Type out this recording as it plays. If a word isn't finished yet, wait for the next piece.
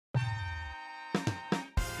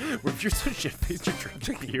If you're so shit-faced, you're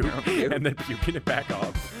drinking puke and then puking it back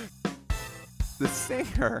up. The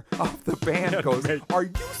singer of the band goes, "Are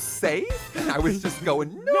you safe?" And I was just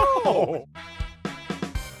going, "No!"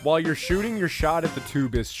 While you're shooting your shot at the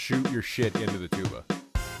tubist, shoot your shit into the tuba.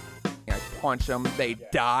 I punch them, they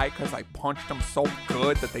die because I punched them so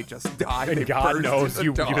good that they just die. And they God knows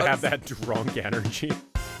you dogs. have that drunk energy.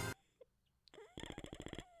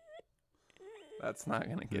 That's not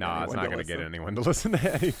going to get anyone it's not going to get anyone to listen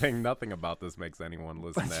to anything. Nothing about this makes anyone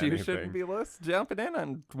listen to anything. You shouldn't be jumping in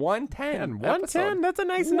on 110. 110? That's a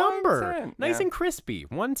nice number. Nice and crispy.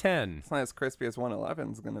 110. It's not as crispy as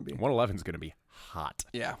 111 is going to be. 111 is going to be hot.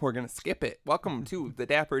 Yeah, we're going to skip it. Welcome to the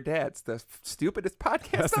Dapper Dads, the stupidest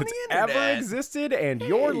podcast on the internet ever existed, and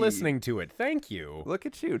you're listening to it. Thank you. Look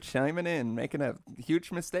at you chiming in, making a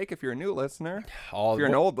huge mistake if you're a new listener. If you're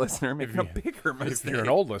an old listener, making a bigger mistake. If you're an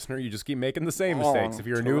old listener, you just keep making the same mistakes. If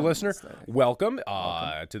you're a new listener, welcome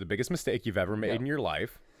to the biggest mistake you've ever made in your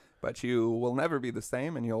life. But you will never be the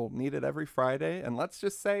same, and you'll need it every Friday. And let's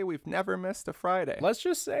just say we've never missed a Friday. Let's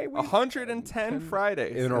just say 110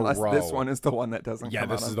 Fridays in a row. Unless this one is the one that doesn't come out.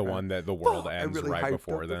 Yeah, this is the one that the world ends really right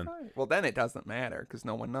before then. Well, then it doesn't matter because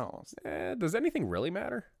no one knows. Does anything really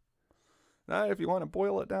matter? Not if you want to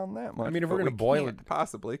boil it down that much. I mean, if we're going to boil it...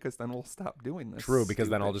 Possibly, because then we'll stop doing this. True, because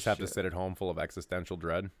then I'll just have to sit at home full of existential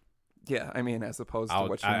dread. Yeah, I mean, as opposed to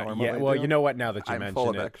what you normally do. Yeah, well, you know what, now that you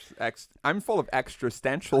mention it. I'm full of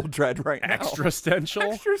existential dread right now. Existential?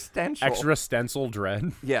 Extra-stencil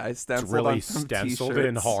dread? Yeah, I stenciled it's really on some stenciled t-shirts.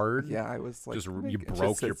 And hard? Yeah, I was like... You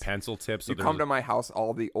broke your pencil tips. So you come to my house,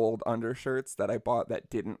 all the old undershirts that I bought that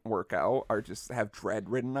didn't work out are just have dread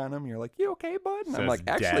written on them. You're like, you okay, bud? And I'm like,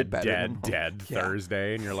 actually better than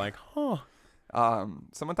Thursday. And you're like, huh.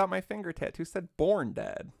 Someone thought my finger tattoo said born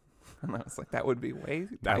dead. And I was like, that would be way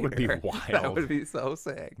tighter. That would be wild. That would be so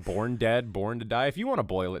sick. Born dead, born to die. If you want to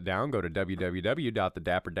boil it down, go to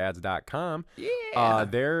www.thedapperdads.com. Yeah.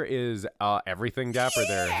 There is everything Dapper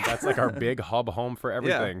there. That's like our big hub home for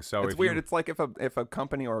everything. Yeah. So it's weird. It's like if a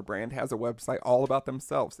company or a brand has a website all about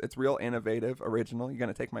themselves. It's real innovative, original. You're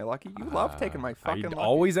going to take my lucky? You love taking my fucking lucky. I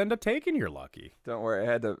always end up taking your lucky. Don't worry.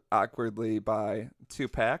 I had to awkwardly buy 2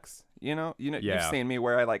 packs. You've seen me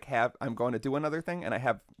where I'm going to do another thing and I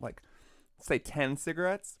have like, say 10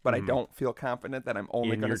 cigarettes, but I don't feel confident that I'm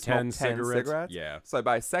only going to smoke 10 cigarettes. Yeah. So I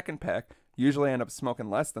buy a second pack. Usually I end up smoking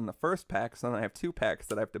less than the first pack, so then I have 2 packs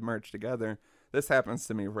that I have to merge together. This happens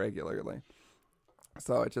to me regularly.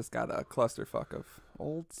 So I just got a clusterfuck of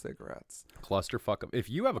old cigarettes. If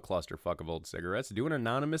you have a clusterfuck of old cigarettes, do an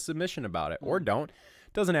anonymous submission about it, or don't.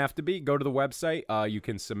 Doesn't have to be. Go to the website. You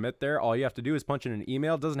can submit there. All you have to do is punch in an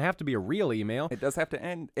email. It doesn't have to be a real email. It does have to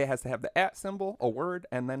end. It has to have the @ symbol, a word,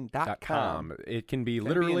 and then .com. It can be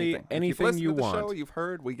literally anything you want. The show you've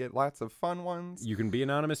heard, we get lots of fun ones. You can be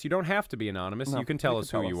anonymous. You don't have to be anonymous. No, you can tell us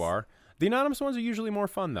who you are. The anonymous ones are usually more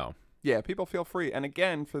fun, though. Yeah, people feel free. And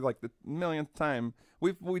again, for like the millionth time,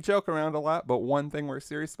 we joke around a lot, but one thing we're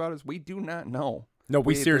serious about is we do not know. No,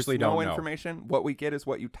 we seriously don't know. No information. What we get is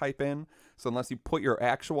what you type in. So unless you put your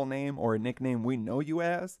actual name or a nickname we know you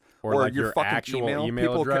as, or like your fucking actual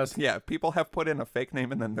email address. People have put in a fake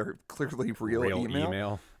name and then they're clearly real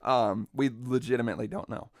email. We legitimately don't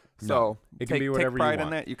know. So it can be whatever take pride you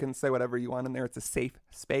want. in that. You can say whatever you want in there. It's a safe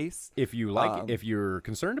space. If you like, if you're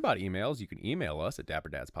concerned about emails, you can email us at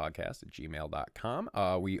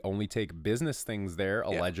dapperdadspodcast@gmail.com. We only take business things there,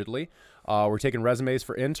 allegedly. We're taking resumes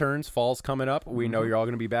for interns. Fall's coming up. We know you're all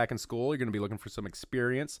going to be back in school. You're going to be looking for some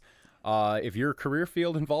experience. If your career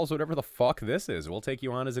field involves whatever the fuck this is, we'll take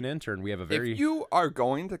you on as an intern. We have a If you are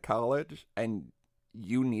going to college and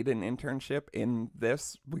you need an internship in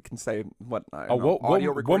this, we can say audio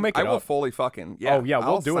recording. We'll make it I will up. fully fucking we'll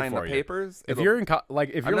I'll do it sign for the you. papers. If you're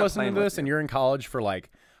listening to this and you're in college for like,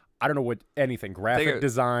 I don't know what anything, graphic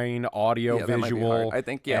design, audio, visual, I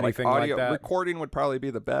think anything like audio like that. Recording would probably be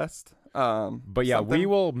the best. But yeah, we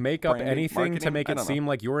will make up anything marketing, to make it seem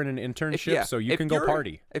like you're in an internship, so you can go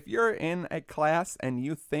party. If you're in a class and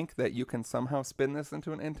you think that you can somehow spin this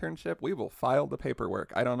into an internship, we will file the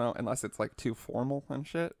paperwork. I don't know, unless it's like too formal and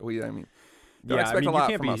shit. Don't expect a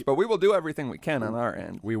lot from us, but we will do everything we can on our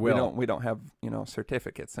end. We will. We don't have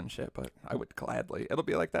certificates and shit, but I would gladly. It'll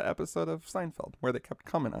be like that episode of Seinfeld where they kept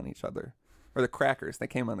coming on each other. Or the crackers. They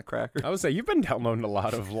came on the crackers. I would say you've been downloading a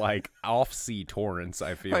lot of like off-sea torrents,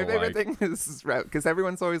 I feel My favorite thing is because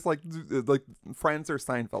everyone's always like Friends or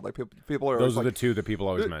Seinfeld. Like people are those are the two that people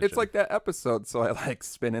always mention. It's like that episode, so I like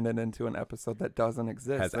spinning it into an episode that doesn't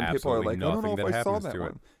exist. Has and people are like, I don't know if I saw that to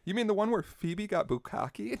one. You mean the one where Phoebe got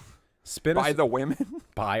bukkake? By the women?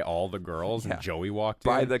 By all the girls. Yeah. And Joey walked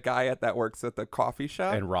in. By the guy that works at the coffee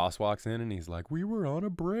shop. And Ross walks in and he's like, we were on a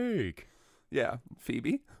break. Yeah.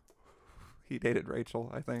 Phoebe? He dated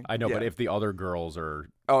Rachel, I think. I know, but if the other girls are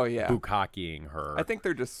bukkakeing her. I think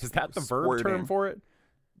they're just Is that the verb term for it?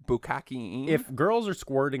 Bukkakeing? If girls are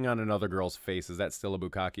squirting on another girl's face, is that still a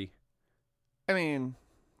bukkake? I mean...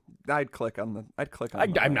 I'd click on the.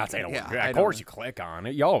 I'm not saying. Of course, you click on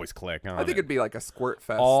it. You always click on it. I think it'd be like a squirt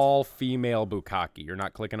fest. All female bukkake. You're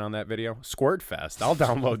not clicking on that video. Squirt fest. I'll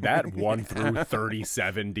download that 1 through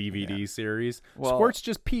 37 DVD series. Well, Squirt's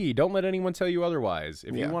just pee. Don't let anyone tell you otherwise.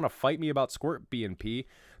 If you want to fight me about squirt being pee,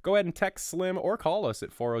 go ahead and text Slim or call us at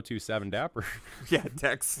 4027-DAPPER. Yeah,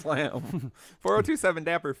 text Slim.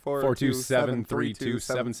 4027-DAPPER.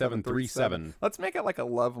 427-327-7737. Let's make it like a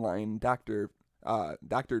love line, Dr.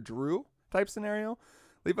 Drew type scenario.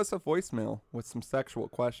 Leave us a voicemail with some sexual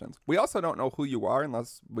questions. We also don't know who you are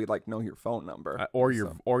unless we know your phone number or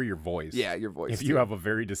your voice. Yeah, your voice. If you have a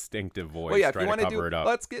very distinctive voice, if you want to cover it up.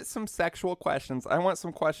 Let's get some sexual questions. I want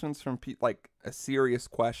some questions from like a serious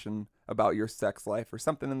question about your sex life or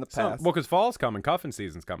something in the past. Well, because fall's coming, cuffing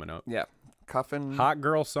season's coming up. Yeah. Cuffing. Hot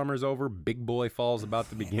girl summer's over. Big boy fall's about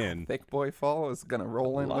to begin. Thick boy fall is gonna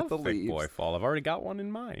roll in with the leaves. Thick boy fall. I've already got one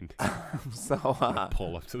in mind. So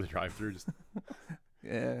pull up to the drive-thru. Just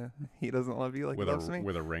yeah, he doesn't love you like he loves me.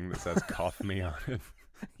 With a ring that says "cuff me" on it.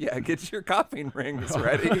 Yeah, get your cuffing rings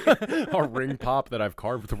ready. A ring pop that I've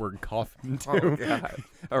carved the word "cuff" into. Oh God!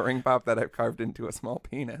 A ring pop that I've carved into a small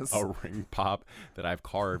penis. A ring pop that I've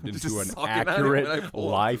carved into an accurate,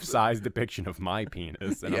 life-size depiction of my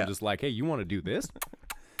penis, and I'm just like, hey, you want to do this?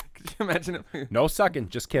 Could you imagine if no sucking,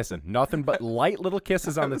 just kissing. Nothing but light little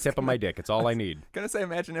kisses on the tip of my dick. It's all I need. Gonna say,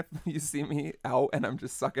 imagine if you see me out and I'm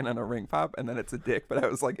just sucking on a ring pop and then it's a dick. But I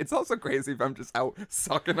was like, it's also crazy if I'm just out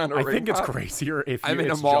sucking on a ring pop. I think it's crazier if I'm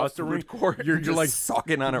in it's a mall just a ring. You're like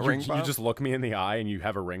sucking on a ring pop. You just look me in the eye and you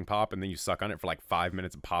have a ring pop and then you suck on it for like 5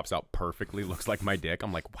 minutes. It pops out perfectly. Looks like my dick.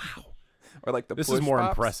 I'm like, wow. Or like this is more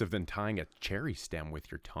impressive than tying a cherry stem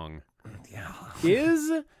with your tongue. Yeah.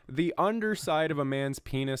 Is the underside of a man's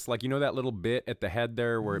penis, like, you know that little bit at the head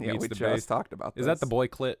there where it meets the base? We just talked about this. Is that the boy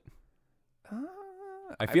clit?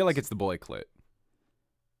 I feel like it's the boy clit.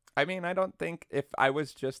 I mean, I don't think if I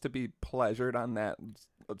was just to be pleasured on that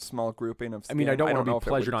small grouping of skin, I mean, I don't want to be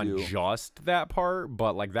pleasured on just that part,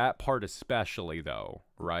 but like that part especially, though,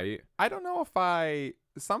 right? I don't know if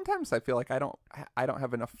sometimes I feel like I don't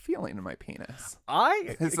have enough feeling in my penis.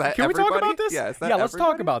 Can we talk about this? Yeah, let's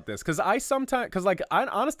talk about this because I'm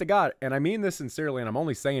honest to God, and I mean this sincerely, and I'm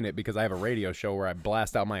only saying it because I have a radio show where I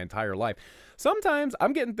blast out my entire life. Sometimes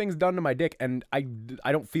I'm getting things done to my dick, and I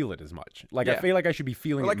don't feel it as much. Like I feel like I should be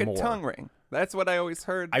feeling it more. Like a tongue ring. That's what I always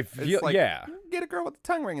heard. I feel Get a girl with a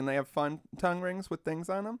tongue ring, and they have fun tongue rings with things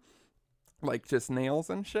on them, like just nails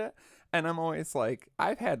and shit. And I'm always like,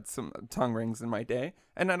 I've had some tongue rings in my day,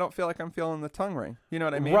 and I don't feel like I'm feeling the tongue ring. You know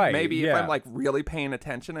what I mean? Right. Maybe if I'm like really paying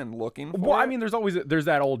attention and looking for it. I mean, there's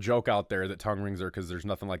that old joke out there that tongue rings are because there's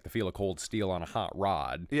nothing like the feel of cold steel on a hot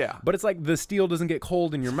rod. Yeah. But it's like the steel doesn't get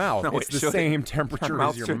cold in your mouth. No, it's the same temperature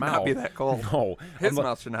as your mouth. Mouth should not be that cold. No. His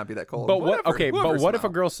mouth should not be that cold. But what if a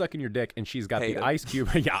girl's sucking your dick and she's got the ice cube?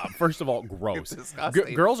 Yeah, first of all, gross.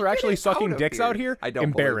 Girls are actually sucking dicks out here. I don't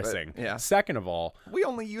embarrassing. Yeah. Second of all, we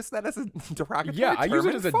only use that as a derogatory term. Yeah, I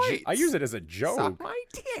use it as a joke. Suck my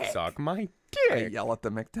dick. Suck my dick. I yell at the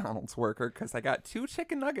McDonald's worker because I got 2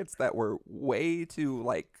 chicken nuggets that were way too,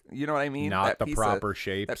 like, you know what I mean? Not the proper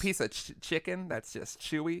shape. That piece of chicken that's just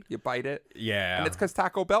chewy. You bite it. Yeah. And it's because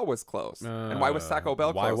Taco Bell was closed. And why was Taco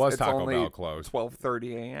Bell closed? Why was Taco Bell closed?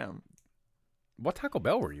 12:30 a.m. What Taco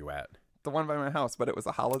Bell were you at? The one by my house, but it was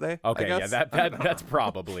a holiday. Okay, I guess. Yeah, that's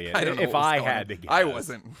probably it. If I had to guess. I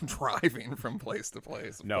wasn't driving from place to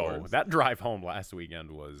place. No, that drive home last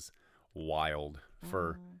weekend was wild.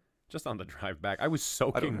 For just on the drive back, I was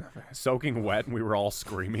soaking wet, and we were all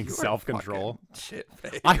screaming self-control.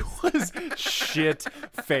 Shit-faced. I was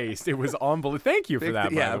shit-faced. It was unbelievable. Thank you for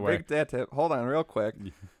that, by the way. Big dad tip. Hold on real quick.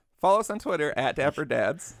 Follow us on Twitter at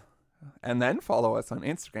DapperDads, and then follow us on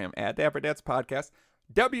Instagram at DapperDadsPodcast.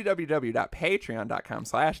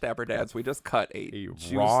 www.patreon.com/DapperDads. We just cut a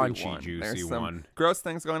juicy one. Gross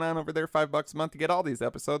things going on over there. $5 a month to get all these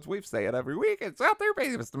episodes. We say it every week. It's out there,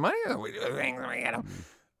 pays us the money. We do things and we get them.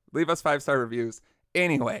 Leave us 5-star reviews.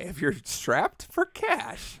 Anyway, if you're strapped for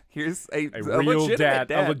cash, here's a real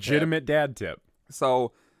legitimate dad tip.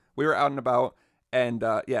 So we were out and about, and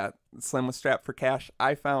Slim was strapped for cash.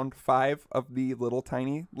 I found 5 of the little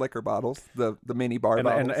tiny liquor bottles, the mini bar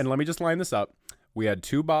bottles. And let me just line this up. We had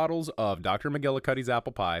 2 bottles of Dr. McGillicuddy's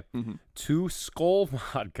apple pie, 2 Skull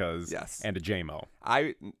vodkas, and a JMO.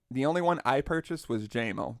 The only one I purchased was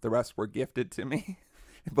JMO. The rest were gifted to me.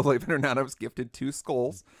 Believe it or not, I was gifted 2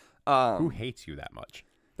 Skulls. Who hates you that much?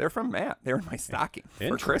 They're from Matt. They were in my stocking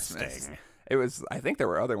for Christmas. I think there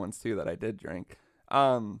were other ones too that I did drink.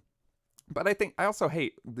 But I also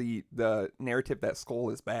hate the narrative that Skull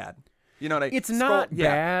is bad. You know what It's not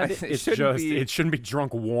bad. It shouldn't be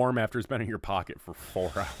drunk warm after it's been in your pocket for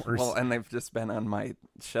 4 hours. Well, and they've just been on my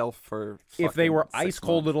shelf for if they were ice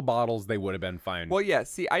cold months. little bottles, they would have been fine. Well, yeah.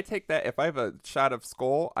 See, I take that. If I have a shot of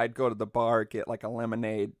Skull, I'd go to the bar, get like a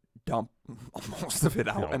lemonade, dump most of it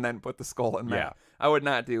out, and then put the Skull in there. Yeah. I would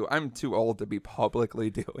not do. I'm too old to be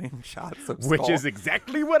publicly doing shots of Skull. Which is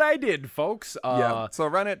exactly what I did, folks. Yeah. So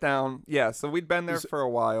run it down. Yeah. So we'd been there for a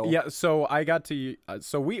while. Yeah. So I got to.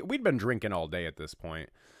 So we'd been drinking all day at this point.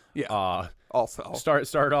 Yeah. Also,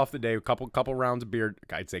 start off the day a couple rounds of beer.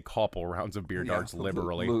 I'd say couple rounds of beer darts,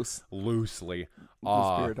 liberally, loosely.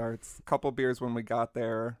 Loose beer darts. A couple beers when we got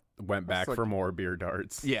there. Went back for more beer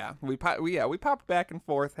darts. Yeah. We popped back and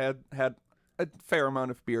forth. Had a fair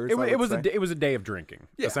amount of beers. It was a day of drinking.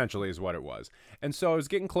 Essentially, is what it was. And so I was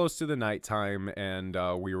getting close to the nighttime, and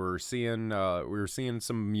we were seeing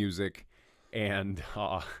some music, and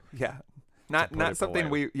not something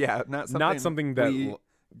we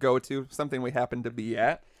go to, something we happen to be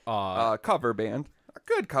at. Cover band, a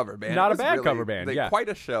good cover band, not a bad cover band. Quite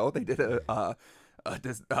a show. They did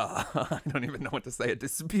I don't even know what to say. A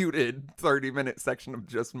disputed 30-minute section of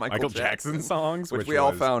just Michael Jackson songs, which we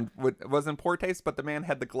all found was in poor taste. But the man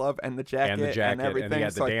had the glove and the jacket and everything. And he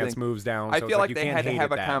had the dance moves down. I feel like they had to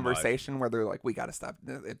have a conversation where they're like, "We got to stop.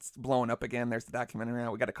 It's blowing up again. There's the documentary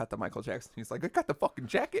now. We got to cut the Michael Jackson." He's like, "I got the fucking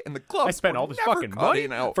jacket and the glove. I spent all this fucking money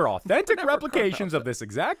for authentic replications of this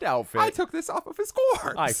exact outfit. I took this off of his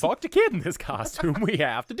corpse. I fucked a kid in this costume. We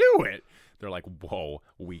have to do it." They're like, "Whoa,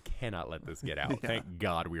 we cannot let this get out." Thank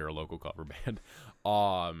God we are a local cover band.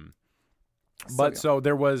 So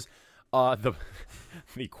there was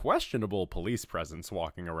the questionable police presence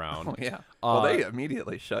walking around. Oh, yeah. Well, they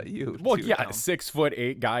immediately shut you. Well, yeah, down.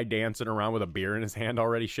 6'8" guy dancing around with a beer in his hand,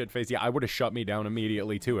 already shit faced. Yeah, I would have shut me down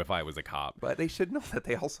immediately too if I was a cop. But they should know that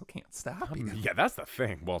they also can't stop you. Yeah, that's the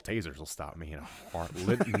thing. Well, tasers will stop me in a heart.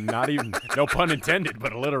 Not even, no pun intended,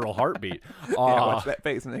 but a literal heartbeat. Watch that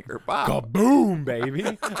pacemaker pop. Kaboom,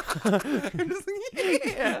 baby.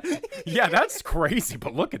 Yeah, that's crazy.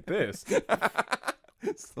 But look at this.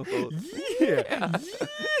 Yeah.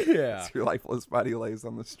 Your lifeless body lays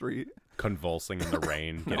on the street, convulsing in the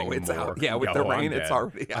rain, getting it's more. Out. Yeah, with the rain, it's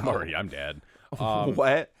already out. I'm dead.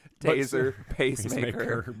 Wet, taser,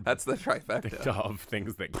 pacemaker. That's the trifecta of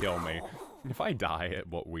things that kill me. If I die at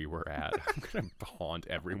what we were at, I'm gonna haunt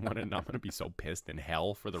everyone, and I'm gonna be so pissed in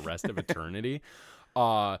hell for the rest of eternity.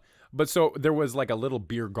 But so there was like a little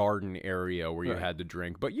beer garden area where you had to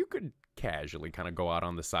drink, but you could casually kind of go out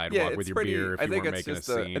on the sidewalk with your beer if you were making a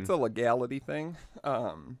scene. It's a legality thing,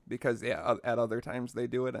 because at other times they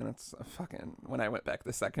do it, and it's fucking. When I went back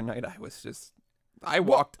the second night, I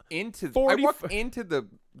walked into the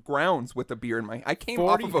grounds with a beer in my. I came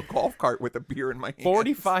off of a golf cart with a beer in my hand.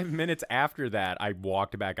 45 minutes after that, I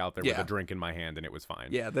walked back out there with a drink in my hand, and it was fine.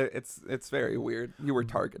 Yeah, it's very weird. You were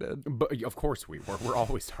targeted, but of course we were. We're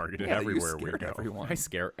always targeted everywhere we go. Everyone. I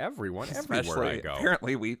scare everyone everywhere I go.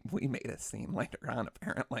 Apparently, we made a scene later on.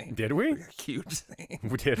 Apparently, did we? A huge thing.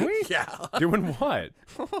 Did we? Yeah. Doing what?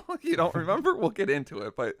 You don't remember? We'll get into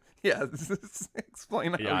it, but yeah,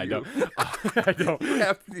 explain how I don't. I don't.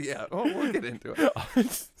 We'll get into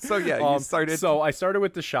it. So yeah, you started. So I started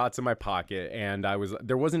with the shots in my pocket, and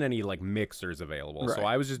there wasn't any like mixers available, so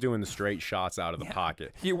I was just doing the straight shots out of the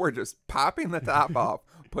pocket. You were just popping the top off,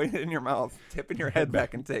 putting it in your mouth, tipping your head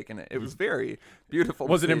back, and taking it. It was very beautiful.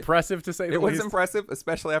 Was it impressive to say the least? It was impressive,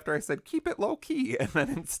 especially after I said keep it low key, and then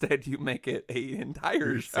instead you make it an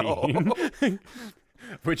entire show.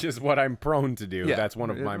 Which is what I'm prone to do. That's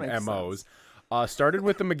one of my MOs. Started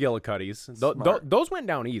with the McGillicuddy's. Those went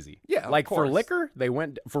down easy. Yeah, like for liquor, they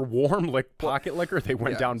went for warm pocket liquor. They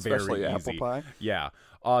went down very easy. Apple pie. Yeah.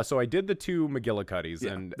 So I did the 2 McGillicuddy's,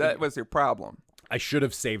 and that was your problem. I should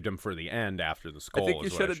have saved them for the end after the Skull. I think you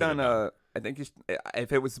should have done I think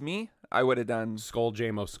if it was me, I would have done Skull,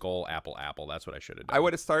 JMO, Skull, Apple. That's what I should have done. I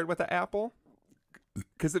would have started with the Apple.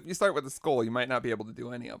 Because if you start with the Skull, you might not be able to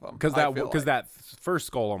do any of them. Because that first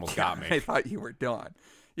Skull almost got me. I thought you were done.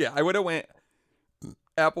 Yeah, I would have went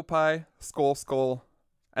apple pie, skull,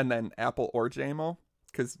 and then apple or JMO.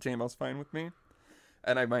 Because JMO's fine with me.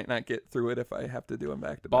 And I might not get through it if I have to do them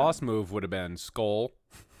back to back. Boss move would have been Skull.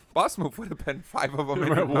 Boss move would have been 5 of them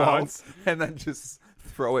in your mouth, and then just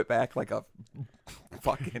throw it back like a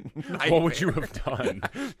fucking nightmare. What would you have done?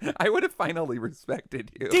 I would have finally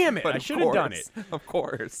respected you. Damn it, but I should have done it. Of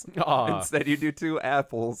course. Instead, you do 2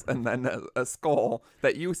 apples and then a skull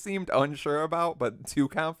that you seemed unsure about, but too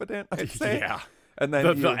confident, I'd say. Yeah. And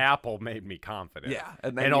then the apple made me confident. Yeah.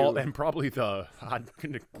 And then and probably I'm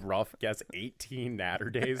going to rough guess 18 natter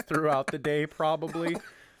days throughout the day, probably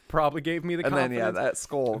gave me the confidence. And then, that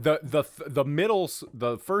skull. The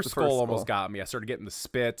first skull almost got me. I started getting the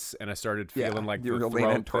spits, and I started feeling like you were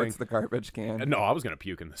leaning towards the garbage can. No, I was going to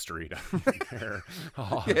puke in the street. I didn't care.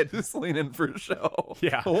 Yeah, just leaning for show.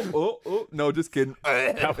 Yeah. Oh. No, just kidding.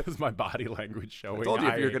 That was my body language showing. I told you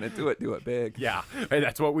if you're going to do it big. Yeah, and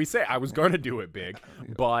that's what we say. I was going to do it big,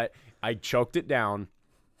 but I choked it down.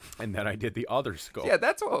 And then I did the other skull. Yeah,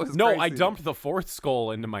 that's what was No, crazy. I dumped the 4th skull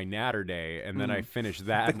into my natter day, and then I finished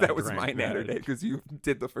that. I think that was my natter day because you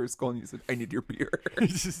did the first skull and you said, I need your beer.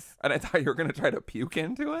 And I thought you were going to try to puke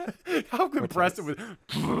into it. How impressive was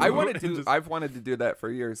I've wanted to do that for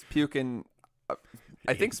years. Puke in,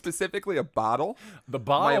 I think specifically a bottle. The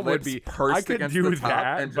bottle would be, I could do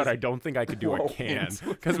that, but I don't think I could do a can.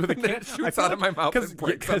 Because with a can, it shoots out of my mouth and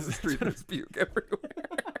breaks on the street. There's puke everywhere.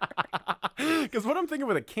 Because what I'm thinking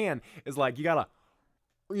with a can is like you gotta,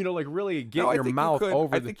 like really get your mouth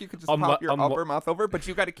over. I think you could just pop your upper mouth over, but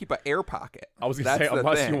you got to keep an air pocket. I was gonna say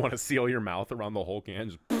unless you want to seal your mouth around the whole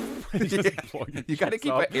can. You got to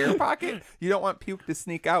keep an air pocket. You don't want puke to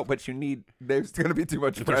sneak out, but there's going to be too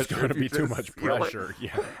much pressure. There's going to be too much pressure.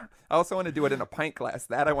 Yeah. I also want to do it in a pint glass.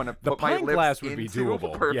 That I want to put my lips pint glass would be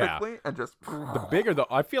doable perfectly and just the bigger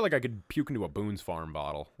I feel like I could puke into a Boone's Farm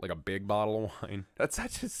bottle, like a big bottle of wine. That's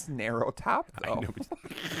such a narrow top, though. I know,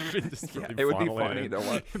 it would be funny to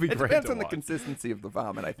watch. It depends on the consistency of the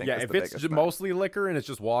vomit. I think. Yeah, if it's mostly liquor and it's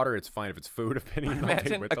just water, it's fine. If it's food,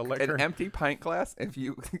 imagine with the liquor. An empty pint glass.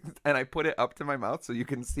 And I put it up to my mouth so you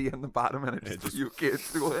can see in the bottom, and I just puke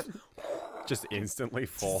into it. Just instantly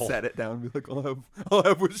full. Set it down. Be like, I'll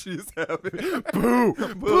have what she's having. Boo!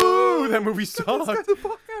 Boo! That movie sucks. Get the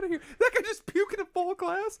fuck out of here. That guy just puked in a full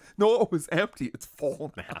glass? No, it was empty. It's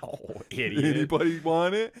full now. Idiot. Anybody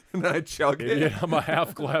want it? And then I chug Idiot. it. I'm a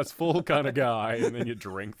half glass full kind of guy. And then you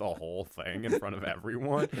drink the whole thing in front of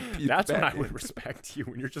everyone. That's when I would respect you.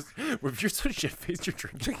 When you're if you're so shit-faced, you're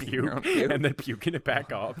drinking puke and then puking it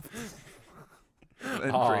back up.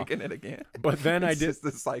 And drinking it again. But then it's just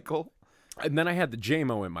the cycle. And then I had the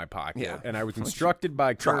JMO in my pocket, and I was instructed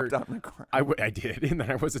by Kurt. On the ground. I did, and then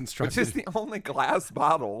I was instructed. Which is the only glass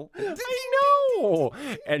bottle. I know.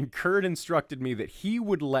 And Kurt instructed me that he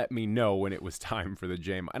would let me know when it was time for the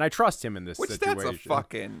JMO, and I trust him in this situation. That's a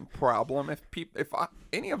fucking problem. If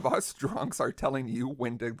any of us drunks are telling you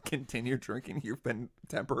when to continue drinking, you've been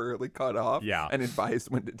temporarily cut off. Yeah. And advised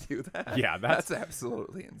when to do that. Yeah, that's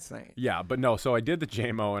absolutely insane. Yeah, but no. So I did the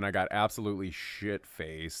JMO, and I got absolutely shit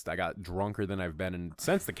faced. I got drunker than I've been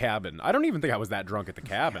since the cabin. I don't even think I was that drunk at the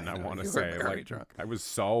cabin. I want to say, very drunk. I was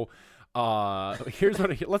so.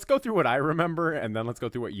 Let's go through what I remember, and then let's go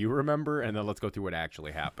through what you remember, and then let's go through what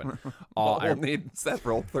actually happened. We'll need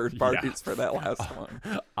several third parties for that last one.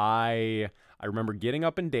 I remember getting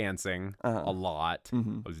up and dancing a lot.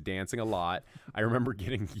 I was dancing a lot. I remember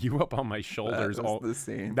getting you up on my shoulders. That was the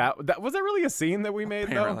scene. That was that really a scene that we made?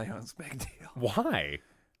 Apparently, it was a big deal. Why?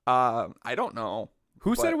 I don't know.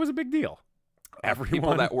 Who said it was a big deal? Everyone?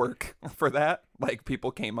 People that work for that, like people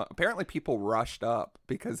came up. Apparently, people rushed up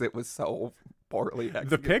because it was so poorly executed.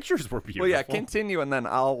 The pictures were beautiful. Well, yeah, continue, and then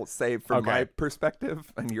I'll say from my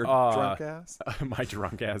perspective and your drunk ass. My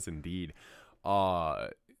drunk ass, indeed.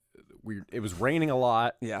 It was raining a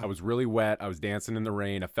lot. Yeah, I was really wet. I was dancing in the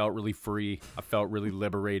rain. I felt really free. I felt really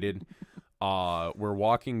liberated. We're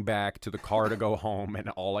walking back to the car to go home, and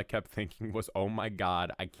all I kept thinking was, oh my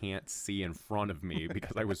God, I can't see in front of me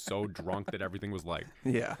because I was so drunk that everything was like,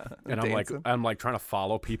 yeah. And I'm like trying to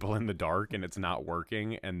follow people in the dark, and it's not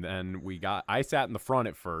working. And then I sat in the front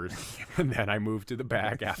at first, and then I moved to the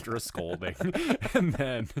back after a scolding. And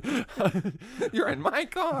then you're in my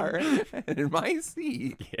car and in my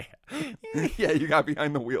seat. Yeah. Yeah, you got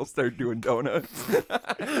behind the wheel, started doing donuts.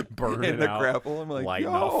 Burning in the out, gravel. I'm like, lighting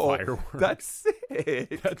off fireworks. That's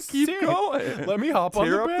sick. Keep going. Let me hop on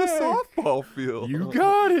the Tear up back. the softball field. You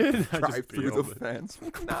got it. Drive through the fence.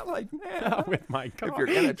 Not like that. Not with my car. If you're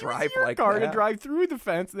gonna drive use your like car that. to drive through the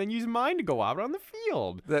fence, and then use mine to go out on the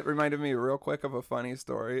field. That reminded me real quick of a funny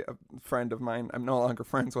story. A friend of mine, I'm no longer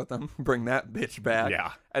friends with him. Bring that bitch back.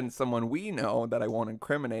 Yeah. And someone we know that I won't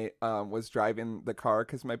incriminate was driving the car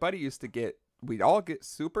because my buddy used to we'd all get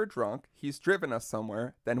super drunk. He's driven us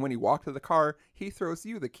somewhere. Then when he walked to the car, he throws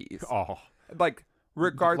you the keys. Oh. Like,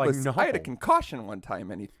 Regardless, no. I had a concussion one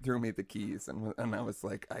time, and he threw me the keys, and I was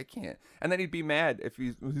like, I can't. And then he'd be mad if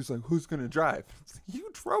he's like, who's gonna drive? Like, you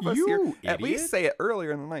drove us here. Idiot. At least say it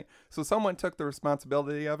earlier in the night. So someone took the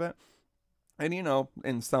responsibility of it. And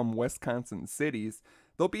in some Wisconsin cities,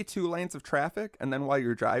 there'll be 2 lanes of traffic, and then while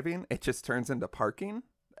you're driving, it just turns into parking.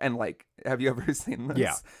 And like, have you ever seen this?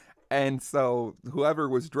 Yeah. And so whoever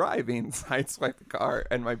was driving sideswiped the car,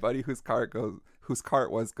 and my buddy whose car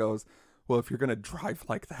it was goes, well, if you're going to drive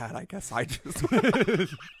like that, I guess I just...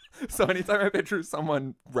 So anytime I picture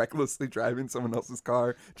someone recklessly driving someone else's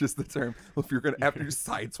car, just the term, well, if you're going to, after you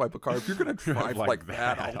sideswipe a car, if you're going to drive like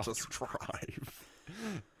that, I'll just drive.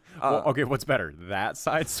 Well, okay, what's better, that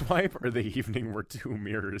sideswipe or the evening where 2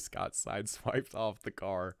 mirrors got sideswiped off the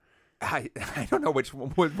car? I don't know which one.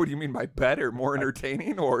 What do you mean by better? More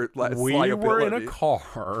entertaining or less We liability? were in a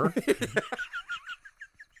car.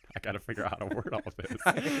 I got to figure out how to word all this.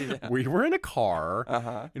 Yeah. We were in a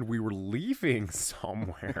car, and we were leaving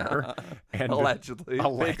somewhere. And Allegedly.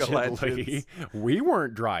 we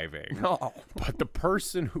weren't driving. No. But the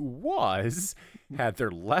person who was had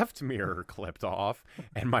their left mirror clipped off,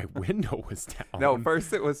 and my window was down. No,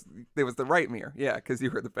 first it was the right mirror. Yeah, because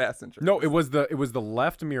you were the passenger. No, it was the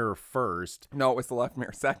left mirror first. No, it was the left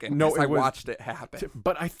mirror second. No, I watched it happen.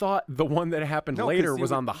 But I thought the one that happened later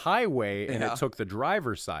was on the highway, and Yeah. it took the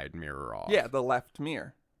driver's side mirror off. Yeah, the left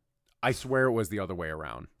mirror. I swear it was the other way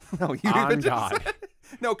around. No, you On even just God. said-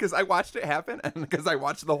 No, because I watched it happen, and because I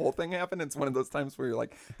watched the whole thing happen, it's one of those times where you're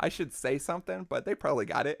like, I should say something, but they probably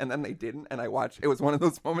got it, and then they didn't, and it was one of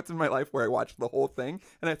those moments in my life where I watched the whole thing,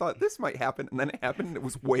 and I thought, this might happen, and then it happened, and it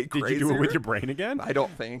was way crazier. Did you do it with your brain again? I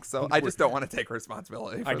don't think so. I just don't want to take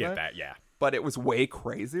responsibility for I get that, yeah. But it was way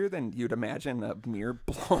crazier than you'd imagine a mirror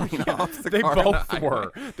blowing off the They car. both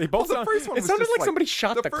were. They both. Well, the first one it was sounded just like like- somebody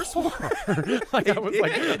shot the first car.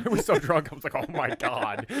 I was so drunk. I was like, oh my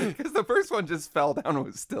God. Because the first one just fell down and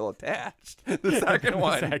was still attached. The second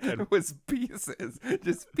one was pieces.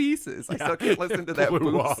 Just pieces. I still can't listen to that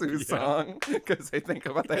blew up, Boo-Soo song because I think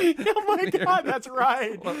about that. Oh my God, that's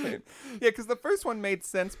right. Yeah, because the first one made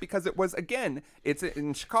sense because it was, again, it's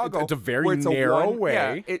in Chicago. It's a very where it's narrow one,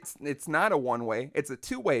 way. Yeah, it's not a one-way. It's a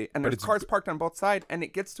two-way, and there's cars parked on both sides, and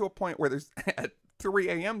it gets to a point where there's at 3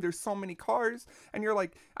 a.m. there's so many cars, and you're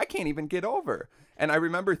like, I can't even get over. And I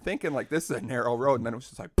remember thinking, like, this is a narrow road, and then it was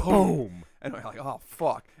just like, boom. And we're like, oh,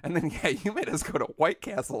 fuck. And then, yeah, you made us go to White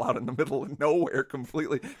Castle out in the middle of nowhere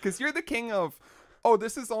completely. Because you're the king of, oh,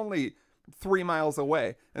 this is only 3 miles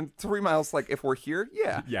away. And 3 miles, like, if we're here,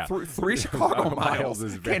 yeah. 3 Chicago miles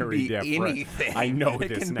is can very be different. anything. I know it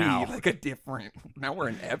this can now. Be like a different, now we're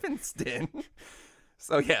in Evanston.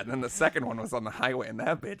 So, yeah, then the second one was on the highway, and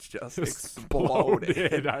that bitch just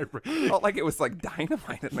exploded. Felt like it was like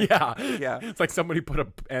dynamite. In the yeah. It's like somebody put a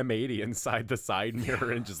M80 inside the side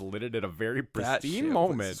mirror and just lit it at a very pristine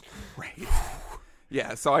moment. Great.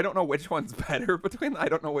 Yeah, so I don't know which one's better between. I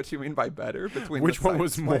don't know what you mean by better between. Which one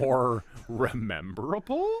was more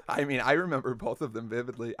rememberable? I mean, I remember both of them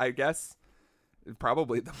vividly. I guess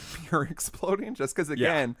probably the mirror exploding, just because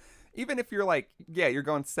again. Yeah. Even if you're like, yeah, you're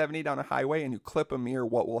going 70 down a highway and you clip a mirror,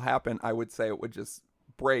 what will happen? I would say it would just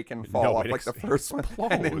break and fall off like the first one.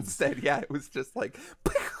 And instead, yeah, it was just like.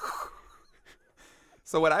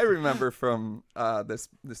 So what I remember from this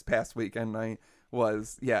past weekend night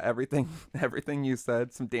was, yeah, everything you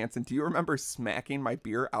said, some dancing. Do you remember smacking my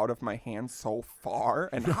beer out of my hand so far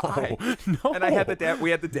and high? No. And I had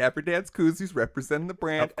we had the Dapper Dad's koozies representing the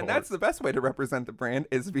brand, and that's the best way to represent the brand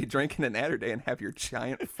is to be drinking an Atterday and have your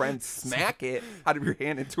giant friend smack it out of your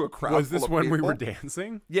hand into a crowd. Was this full of when people. we were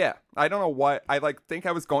dancing? Yeah, I don't know what I think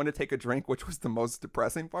I was going to take a drink, which was the most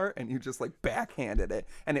depressing part, and you just like backhanded it,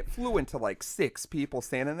 and it flew into like 6 people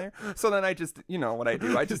standing there. So then I just, you know what I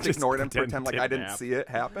do? I just ignored it and pretend like I didn't see it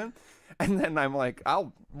happen. And then I'm like,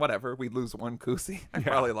 whatever. We lose 1 koozie. I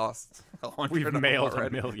probably lost 100. We've mailed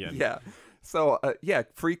already. 1 million. Yeah. So, yeah,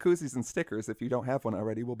 free koozies and stickers. If you don't have one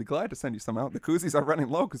already, we'll be glad to send you some out. The koozies are running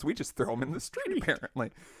low because we just throw them in the street, apparently.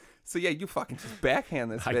 So, yeah, you fucking just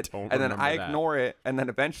backhand this bit. And then I ignore it. And then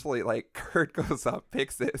eventually, like, Kurt goes up,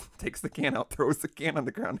 picks it, takes the can out, throws the can on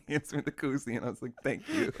the ground, hands me the koozie. And I was like, thank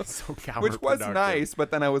you. So which was nice.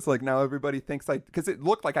 But then I was like, now everybody thinks because it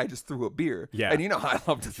looked like I just threw a beer. Yeah. And you know how I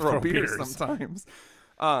love to throw beers beers sometimes.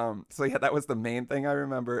 So yeah, that was the main thing I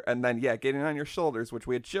remember. And then, yeah, getting on your shoulders, which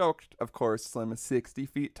we had joked, of course, Slim is 60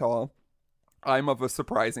 feet tall. I'm of a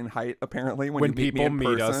surprising height, apparently, when people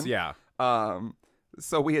meet us, yeah.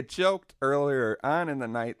 So we had joked earlier on in the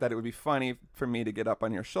night that it would be funny for me to get up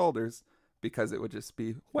on your shoulders because it would just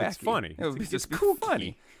be wacky. It's funny. It would it's just be kooky.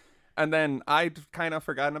 funny. And then I'd kind of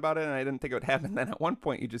forgotten about it, and I didn't think it would happen. Then at one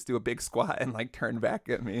point, you just do a big squat and like turn back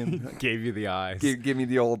at me and like, gave you the eyes. Give me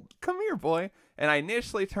the old "come here, boy." And I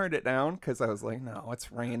initially turned it down because I was like, "No,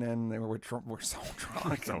 it's raining. We're so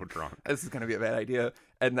drunk. So drunk. This is gonna be a bad idea."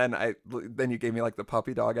 And then you gave me like the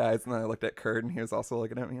puppy dog eyes, and then I looked at Kurt, and he was also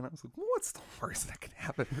looking at me, and I was like, "What's the worst that could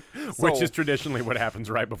happen?" Which is traditionally what happens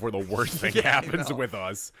right before the worst thing happens with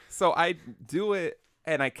us. So I do it.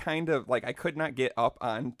 And I kind of like, I could not get up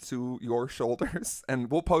onto your shoulders, and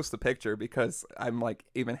we'll post a picture because I'm like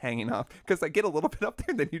even hanging up because I get a little bit up there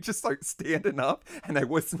and then you just start standing up, and I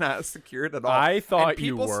was not secured at all. I thought and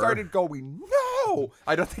people started going, "No!"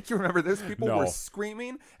 I don't think you remember this. People were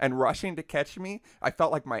screaming and rushing to catch me. I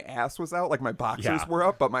felt like my ass was out, like my boxers were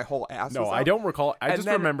up, but my whole ass was out. No, I don't recall. I just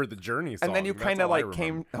remember the Journey song. And then you kind of like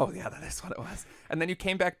came, oh yeah, that is what it was. And then you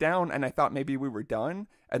came back down, and I thought maybe we were done.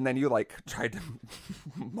 And then you like tried to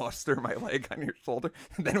muster my leg on your shoulder.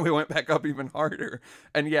 And then we went back up even harder.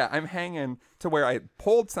 And yeah, I'm hanging to where I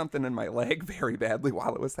pulled something in my leg very badly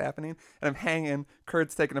while it was happening. And I'm hanging.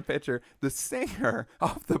 Kurt's taking a picture. The singer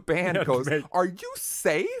of the band goes, "Are you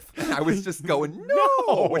safe?" And I was just going,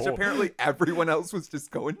 "No!" Which apparently everyone else was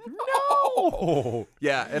just going, "No!"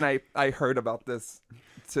 Yeah, and I heard about this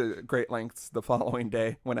to great lengths the following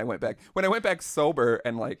day when I went back. When I went back sober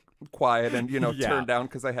and like quiet and, turned down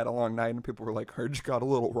because I had a long night, and people were like, "Heard you got a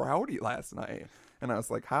little rowdy last night." And I was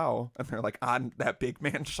like, "How?" And they're like, "On that big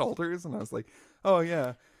man's shoulders." And I was like, "Oh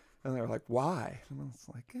yeah." And they were like, "Why?" And I was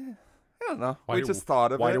like, I don't know. We just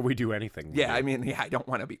thought of it. Why do we do anything? Yeah, I mean, I don't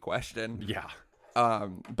want to be questioned. Yeah.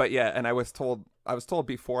 But yeah, and I was told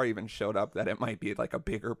before I even showed up that it might be like a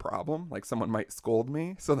bigger problem, like someone might scold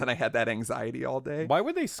me. So then I had that anxiety all day. Why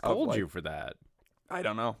would they scold you for that? I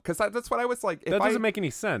don't know, because that's what I was like. That doesn't make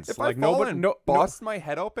any sense. If I fall and bust my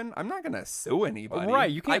head open, I'm not gonna sue anybody. Right,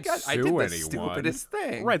 you can't sue anyone. I did the stupidest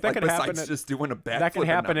thing. Right, that could happen. Just doing a backflip. That can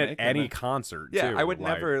happen at any concert. Yeah, too. I would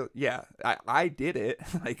never. Yeah, I did it.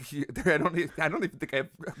 Like I don't even think I have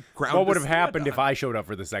ground. What would have happened if I showed up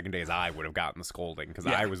for the second day? Is I would have gotten the scolding because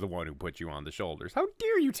I was the one who put you on the shoulders. How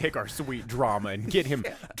dare you take our sweet drama and get him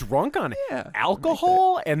drunk on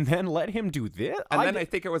alcohol and then let him do this? And then I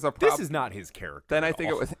think it was a problem. This is not his character. Then I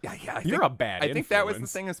think it was. Yeah, you're a bad I think that was the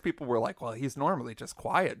thing is people were like, well, he's normally just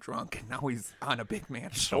quiet drunk, and now he's on a big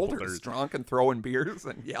man's shoulders drunk and throwing beers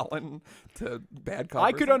and yelling to bad covers.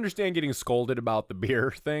 I could understand getting scolded about the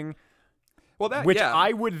beer thing. Well, which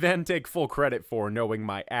I would then take full credit for, knowing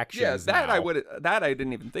my actions. Yeah, that I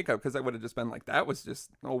didn't even think of, because I would have just been like, that was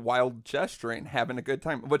just a wild gesturing, having a good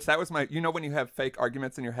time. Which that was my, when you have fake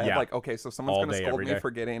arguments in your head, like, okay, so someone's going to scold me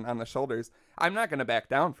for getting on the shoulders. I'm not going to back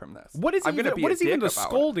down from this. What is even the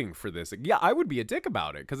scolding for this? Yeah, I would be a dick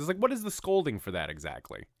about it, because it's like, what is the scolding for that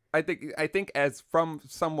exactly? I think as from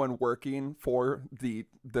someone working for the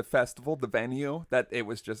festival, the venue, that it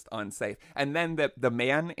was just unsafe. And then the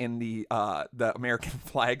man in the American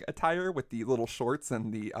flag attire with the little shorts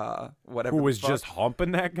and the whatever, who was just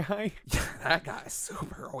humping that guy. Yeah, that guy is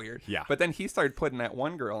super weird. Yeah. But then he started putting that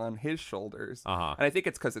one girl on his shoulders. And I think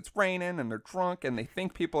it's because it's raining and they're drunk and they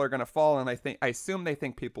think people are gonna fall, and I assume they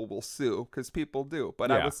think people will sue, because people do.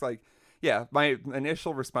 But I was like, yeah, my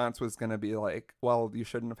initial response was going to be like, well, you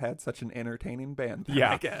shouldn't have had such an entertaining band.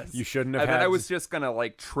 I guess. You shouldn't have And then I was just going to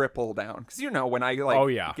like triple down. Because when I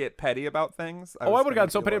get petty about things. I would have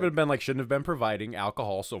gotten so petty, it would have been like, shouldn't have been providing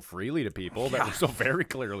alcohol so freely to people that were so very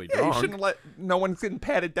clearly drunk. You shouldn't let, no one's getting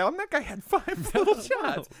patted down. That guy had 5 little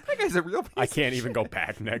shots. That guy's a real piece I can't even go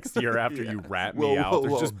back next year after you rat me out.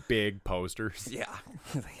 There's just big posters. Yeah.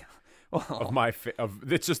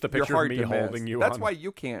 Of it's just a picture of me holding you. That's why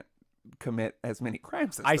you can't commit as many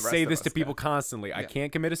crimes as I say this to people constantly. Yeah. I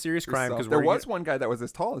can't commit a serious crime because there was one guy that was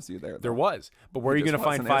as tall as you there. There was, but where are you going to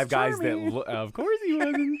find 5 guys that? Of course he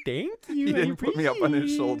wasn't. Thank you. He didn't put me up on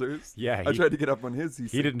his shoulders. Yeah, I tried to get up on his.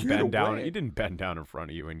 He didn't bend down. He didn't bend down in front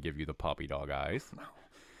of you and give you the puppy dog eyes. No.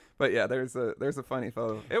 But yeah, there's a funny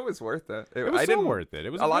photo. It was worth it. It was so worth it.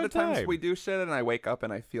 It was a lot of times we do shit and I wake up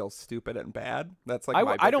and I feel stupid and bad. That's like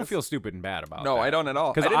I don't feel stupid and bad about that. No, I don't at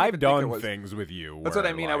all. Because I've done things with you. That's what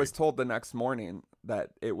I mean. I was told the next morning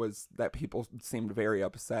that that people seemed very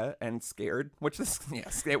upset and scared, which is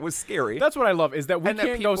it was scary. That's what I love, is that we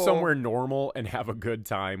can't go somewhere normal and have a good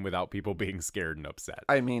time without people being scared and upset.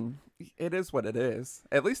 I mean, it is what it is.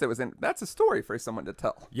 At least it was that's a story for someone to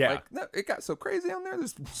tell. Yeah. Like, it got so crazy on there.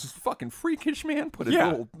 This fucking freakish man put his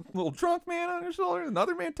little drunk man on his shoulder.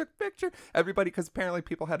 Another man took a picture. Everybody, because apparently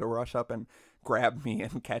people had to rush up and grab me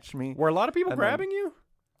and catch me. Were a lot of people grabbing you?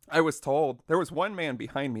 I was told there was one man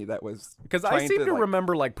behind me that was because I seem to like,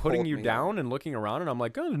 remember like putting you down up. and looking around, and I'm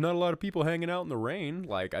like, oh, there's not a lot of people hanging out in the rain.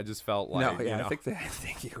 Like I just felt like, no, yeah, you know, I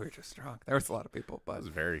think you were just drunk. There was a lot of people, but I was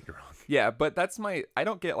very drunk. Yeah, but that's I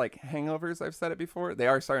don't get like hangovers. I've said it before. They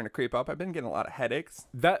are starting to creep up. I've been getting a lot of headaches.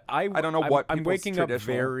 I don't know what I'm waking up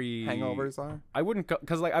very hangovers are. I wouldn't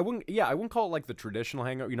because like I wouldn't call it like the traditional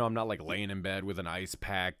hangover. You know, I'm not like laying in bed with an ice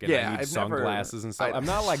pack and I need sunglasses and stuff. I'm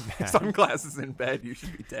not like that. Sunglasses in bed, you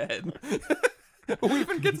should be dead. Who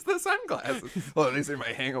even gets the sunglasses? Oh, these are my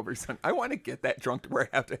hangover I want to get that drunk to where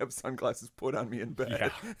I have to have sunglasses put on me in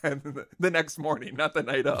bed. Yeah. And the next morning, not the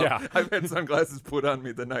night up. Yeah. I've had sunglasses put on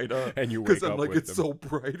me the night up. And you wake up because I'm like, it's so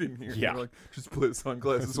bright in here. Yeah. You're like, just put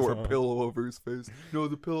sunglasses or a pillow over his face. No,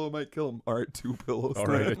 the pillow might kill him. All right, 2 pillows. All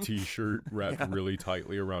right, a t-shirt wrapped really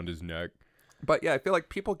tightly around his neck. But yeah, I feel like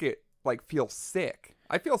people feel sick.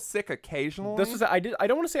 I feel sick occasionally. This was I don't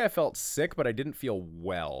want to say I felt sick, but I didn't feel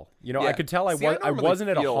well. You know, I could tell I wasn't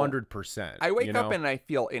at 100%. I wake up and I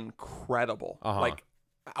feel incredible, like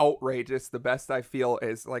outrageous. The best I feel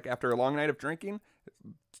is like after a long night of drinking,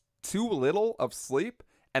 too little of sleep,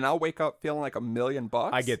 and I'll wake up feeling like $1 million.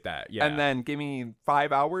 I get that, yeah. And then give me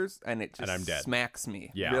 5 hours, and it just I'm dead. smacks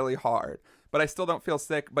me really hard. But I still don't feel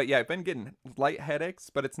sick. But yeah, I've been getting light headaches,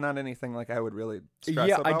 but it's not anything like I would really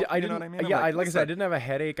stress about. I you know what I mean? Yeah, like I said, I didn't have a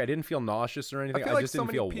headache. I didn't feel nauseous or anything. I just didn't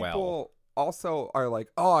feel well. Also are like,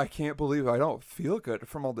 oh, I can't believe I don't feel good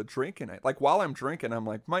from all the drinking. Like while I'm drinking, I'm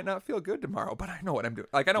like, might not feel good tomorrow, but I know what I'm doing.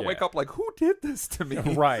 Like I don't wake up like, who did this to me?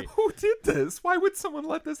 Right. Who did this? Why would someone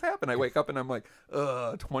let this happen? I wake up and I'm like,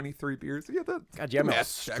 23 beers. Yeah, God, you was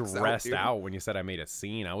stressed out when you said I made a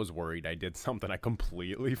scene. I was worried I did something I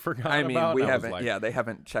completely forgot about. I mean, we haven't, they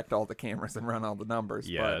haven't checked all the cameras and run all the numbers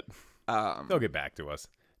yet. But, they'll get back to us.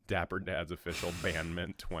 Dapper Dad's official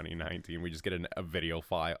banment 2019. We just get a video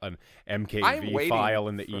file, an MKV file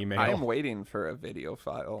in the email. I am waiting for a video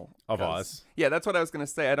file of us. Yeah, that's what I was going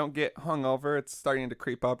to say. I don't get hungover. It's starting to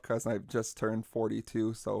creep up because I've just turned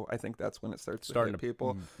 42, so I think that's when it starts to hit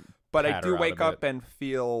people. But I do wake up and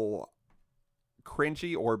feel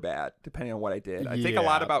cringy or bad, depending on what I did. I think a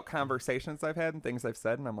lot about conversations I've had and things I've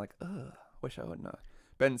said, and I'm like, ugh, wish I wouldn't have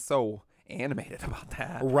been so animated about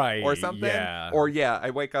that, right? Or something, or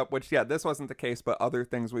I wake up, which this wasn't the case, but other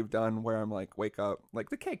things we've done where I'm like, wake up, like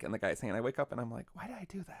the cake in the guy's hand. I wake up and I'm like, why did I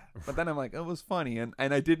do that? But then I'm like, it was funny, and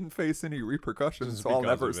I didn't face any repercussions, so I'll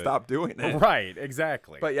never stop doing it. Right,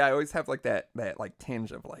 exactly. But yeah, I always have like that like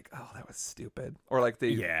tinge of like, oh, that was stupid, or like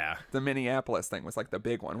the Minneapolis thing was like the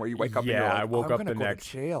big one where you wake up. and you're like, I woke up the next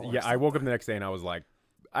jail. I woke up the next day and I was like.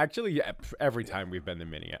 Actually, every time we've been to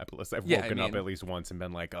Minneapolis, I've woken up at least once and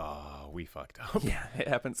been like, oh, we fucked up. Yeah, it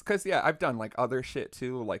happens. Because, I've done, like, other shit,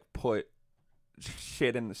 too. Like, put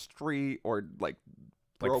shit in the street or, like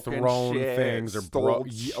thrown shit, things or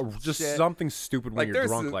just shit. Something stupid when you're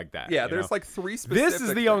drunk like that. Yeah, there's like 3 specific. This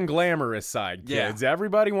is the unglamorous side, kids.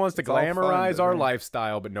 Everybody wants to glamorize our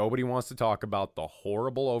lifestyle, but nobody wants to talk about the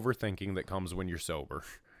horrible overthinking that comes when you're sober.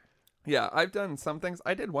 Yeah, I've done some things.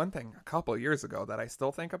 I did one thing a couple of years ago that I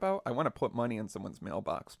still think about. I want to put money in someone's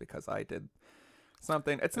mailbox because I did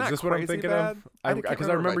something. It's not crazy what I'm thinking bad. Because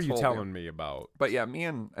I remember you telling me about. But yeah, me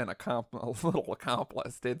and a little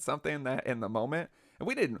accomplice did something that in the moment, and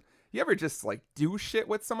we didn't. You ever just like do shit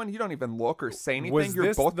with someone? You don't even look or say anything.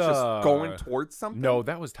 You're both just going towards something. No,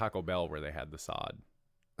 that was Taco Bell where they had the sod.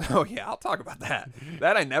 Oh yeah, I'll talk about that.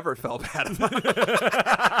 That I never felt bad about.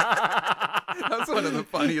 That's one of the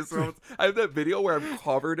funniest moments. I have that video where I'm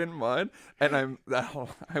covered in mud, and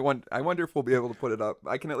I wonder if we'll be able to put it up.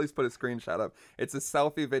 I can at least put a screenshot up. It's a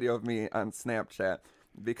selfie video of me on Snapchat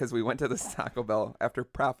because we went to this Taco Bell after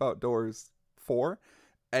Prof Outdoors 4,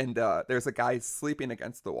 and there's a guy sleeping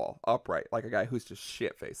against the wall, upright, like a guy who's just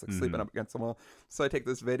shit-faced, like sleeping up against the wall. So I take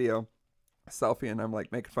this video selfie and I'm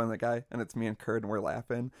like making fun of the guy, and it's me and Kurt and we're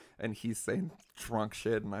laughing and he's saying drunk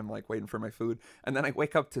shit and I'm like waiting for my food, and then I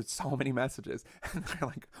wake up to so many messages and they're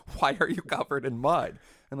like, why are you covered in mud?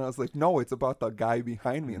 And I was like, no, it's about the guy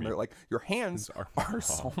behind me. And they're like, your hands are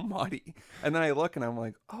so muddy. And then I look and I'm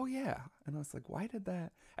like, oh yeah. And I was like, why did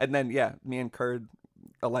that? And then me and Kurt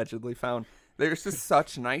allegedly found there's just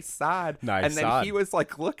such nice sod. And then he was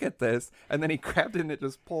like, look at this. And then he grabbed it and it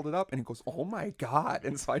just pulled it up. And he goes, oh my God.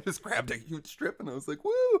 And so I just grabbed a huge strip and I was like,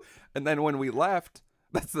 woo. And then when we left,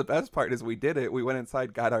 that's the best part is we did it. We went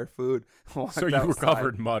inside, got our food. So you were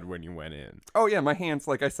covered in mud when you went in. Oh yeah, my hands,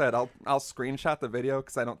 like I said, I'll screenshot the video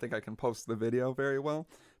because I don't think I can post the video very well.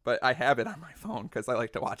 But I have it on my phone because I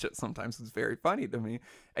like to watch it sometimes. It's very funny to me.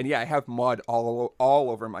 And yeah, I have mud all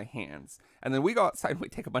over my hands. And then we go outside and we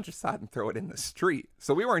take a bunch of sod and throw it in the street.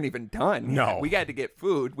 So we weren't even done. No. Yet. We had to get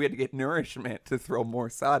food. We had to get nourishment to throw more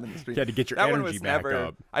sod in the street. You had to get your that energy one was back never,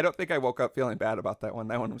 up. I don't think I woke up feeling bad about that one.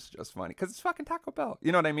 That one was just funny because it's fucking Taco Bell.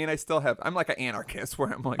 You know what I mean? I'm like an anarchist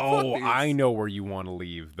where I'm like, oh, fuck these. I know where you want to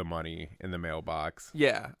leave the money in the mailbox.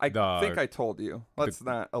 Yeah, I think I told you. Let's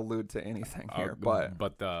not allude to anything here,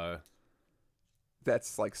 but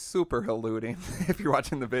that's like super alluding if you're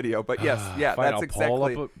watching the video. But yes, yeah, Fine, that's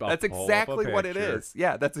exactly what it picture. is.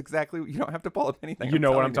 Yeah, that's exactly. You don't have to pull up anything. You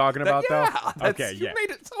know what I'm talking about, though? Yeah, Okay, you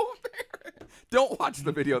made it so fair. Don't watch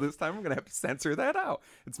the video this time. I'm gonna have to censor that out.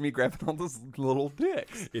 It's me grabbing all those little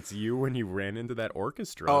dicks. It's you when you ran into that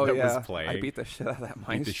orchestra that was playing. I beat the shit out of that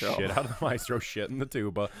maestro. Beat the shit out of the maestro, shit in the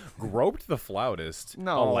tuba, groped the flautist,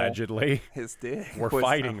 No. allegedly. His dick. We're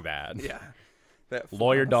fighting that. Yeah. That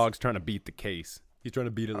Lawyer floss. dog's trying to beat the case. He's trying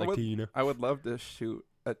to beat it like Tina. I would love to shoot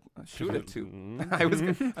a tuba.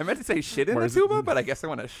 I meant to say shit in a tuba, but I guess I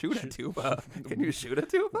want to shoot a tuba. Can you shoot a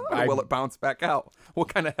tuba? Or will it bounce back out?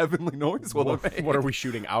 What kind of heavenly noise will it make? What are we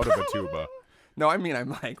shooting out of a tuba? No, I mean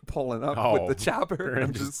I'm like pulling up with the chopper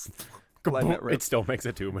and just letting it rip. It still makes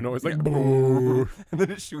a tuba noise like boo, and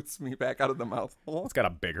then it shoots me back out of the mouth hole. It's got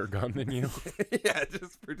a bigger gun than you. Yeah, it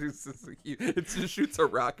just produces it just shoots a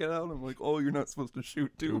rocket out. I'm like, oh, you're not supposed to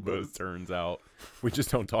shoot tubas. Turns out we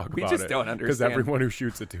just don't talk about it. We just don't understand because everyone who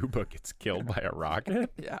shoots a tuba gets killed by a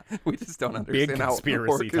rocket. Yeah, we just don't understand. Big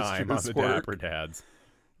conspiracy time on the Dapper Dads.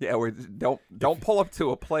 Yeah, don't pull up to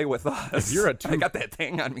a play with us. If you're I got that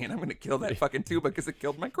thing on me, and I'm gonna kill that fucking tuba because it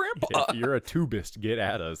killed my grandpa. If you're a tubist, get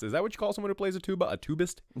at us. Is that what you call someone who plays a tuba? A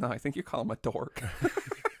tubist? No, I think you call him a dork.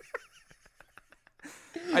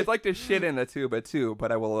 I'd like to shit in a tuba too,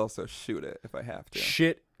 but I will also shoot it if I have to.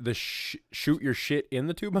 Shoot your shit in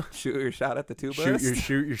the tuba? Shoot your shot at the tuba. Shoot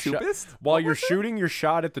your shot. While you're shooting your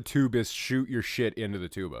shot at the tubist, shoot your shit into the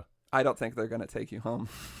tuba. I don't think they're gonna take you home.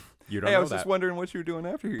 You don't hey, know I was that. just wondering what you were doing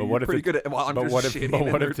after you. But what You're pretty good at. Well, I'm but just what if, shitting but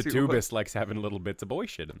in what their if the tuba. tubist likes having little bits of boy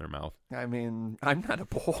shit in their mouth? I mean, I'm not a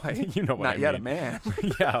boy. You know what not I yet mean. a man.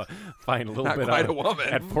 Yeah, fine. A little not bit quite of a woman.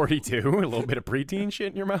 At 42, a little bit of preteen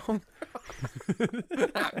shit in your mouth.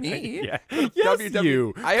 Not me. Yeah. Yes,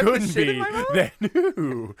 you. I have couldn't shit be. in my mouth? Then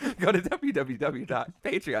who? Go to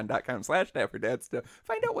www.patreon.com/dapperdad's to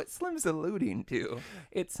find out what Slim's alluding to.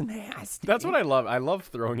 It's nasty. That's what I love. I love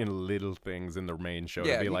throwing in little things in the main show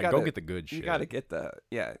to be like, go get the good shit. You gotta get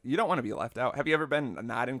you don't want to be left out. Have you ever been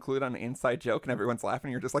not included on an inside joke and everyone's laughing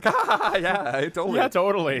and you're just like, yeah, I totally. Yeah,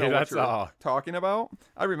 totally. That's all. Talking about.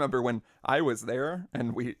 I remember when I was there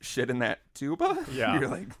and we shit in that tuba. Yeah. You're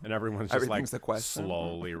like, and everyone's just like a question.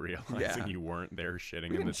 slowly realizing you weren't there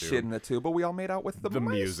shitting in the tuba. Shit in the tuba. We all made out with the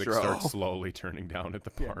maestro. Music starts slowly turning down at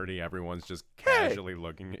the party. Yeah. Everyone's just casually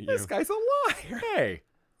looking at you. This guy's a liar. Hey.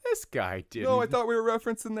 This guy didn't. No, I thought we were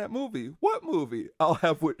referencing that movie. What movie? I'll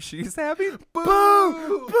have what she's having. Boo!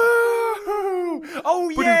 Boo! Boo! Oh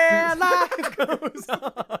yeah, life goes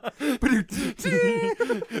on.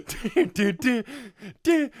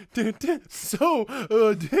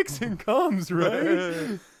 So, Dixon comes,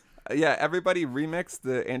 right? Yeah, everybody remix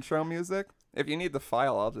the intro music. If you need the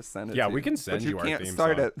file, I'll just send it to you. Yeah, we can send you our theme song. You can't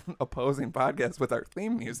start an opposing podcast with our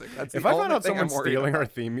theme music. That's if I find out someone's stealing our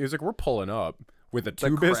theme music, we're pulling up. With a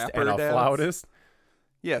tubist and a flautist.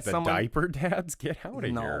 Yeah, the Diaper Dads, get out of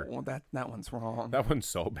here. No, that one's wrong. That one's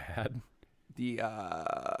so bad. The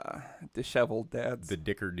disheveled dads. The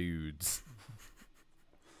Dicker Dudes.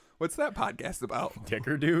 What's that podcast about?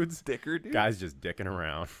 Dicker Dudes? Dicker Dudes? Guys just dicking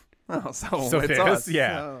around. Oh, so it's this, us.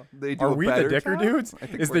 Yeah. They do Are we the Dicker Dudes?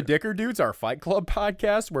 Is the Dicker Dudes our Fight Club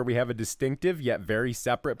podcast where we have a distinctive yet very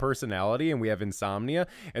separate personality and we have insomnia?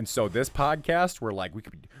 And so this podcast, we're like,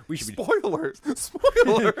 we should be. Spoilers.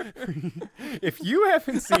 Spoiler. If you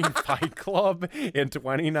haven't seen Fight Club in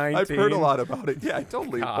 2019, I've heard a lot about it. Yeah, I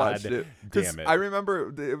totally watched it. Damn it. I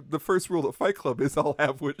remember the first rule of Fight Club is I'll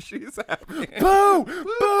have what she's having. Boo!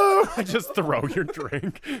 Boo! Just throw your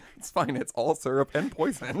drink. It's fine. It's all syrup and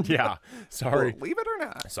poison. Yeah. Sorry. Believe it or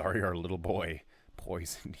not. Sorry, our little boy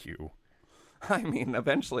poisoned you. I mean,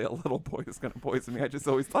 eventually a little boy is going to poison me. I just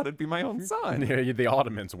always thought it'd be my own son. Yeah, the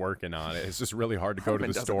Ottoman's working on it. It's just really hard to go to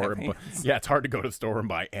the store. Yeah, it's hard to go to the store and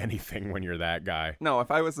buy anything when you're that guy. No,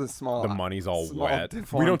 if I was a small... The money's all wet.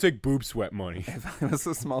 Deformed, we don't take boob sweat money. If I was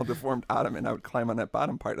a small deformed Ottoman, I would climb on that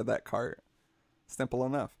bottom part of that cart. Simple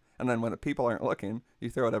enough. And then when the people aren't looking, You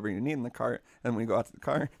throw whatever you need in the cart, and when you go out to the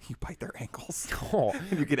car, you bite their ankles. Oh,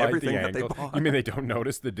 and you get everything that they bought. You mean they don't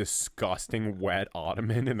notice the disgusting wet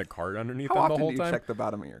ottoman in the cart underneath them the whole time? How often do you check the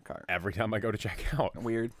bottom of your cart? Every time I go to check out.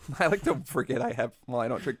 Weird. I like to forget I have, well, I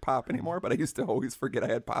don't drink pop anymore, but I used to always forget I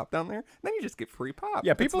had pop down there. And then you just get free pop.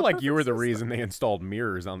 Yeah, people like you were the reason they installed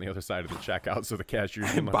mirrors on the other side of the checkout so the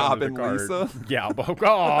cashiers can look Bob under and the cart. Lisa. Yeah,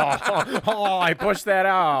 oh, I pushed that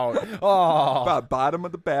out. Oh, bottom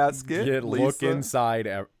of the basket. Look inside.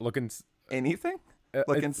 Anything?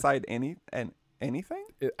 Look inside anything?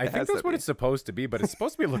 I think that's what it's supposed to be, but it's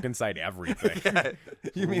supposed to be look inside everything. Yeah,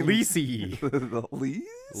 you mean Leasy? The lease?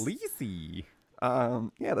 Leasy.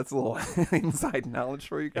 Yeah, that's a little inside knowledge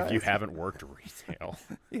for you guys. If you haven't worked retail.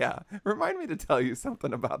 Yeah. Remind me to tell you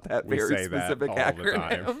something about that very specific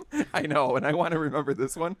acronym. I know, and I want to remember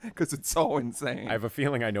this one because it's so insane. I have a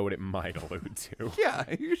feeling I know what it might allude to. Yeah,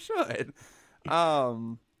 you should.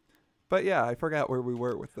 But yeah, I forgot where we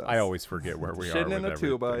were with this. I always forget where we are Shitting with in a everything.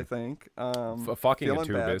 tuba, I think. Fucking a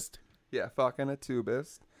tubist. Bad. Yeah, fucking a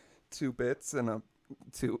tubist. 2 bits and a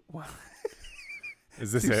two.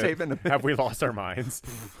 Is this it? Have we lost our minds?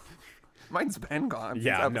 Mine's been gone since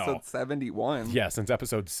Yeah, episode 71. Yeah, since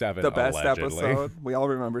episode 7, the best allegedly. episode. We all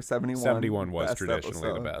remember 71. 71 was traditionally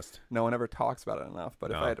episode. the best. No one ever talks about it enough,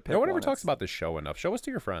 but if I had to pick no one one, ever talks about this show enough. Show us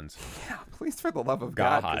to your friends. Yeah, please, for the love of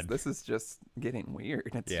God, 'cause this is just getting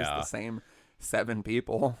weird. It's just the same 7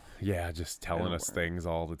 people. Yeah, just telling us things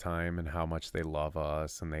all the time and how much they love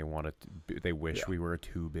us and they want to. They wish we were a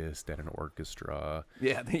tubist at an orchestra.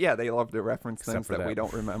 Yeah, they love to reference things that we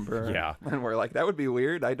don't remember. Yeah, and we're like, that would be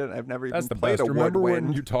weird. I've never even the played best. a Remember woodwind.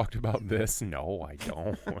 when you talked about this? No, I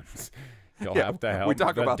don't. You'll have to help. We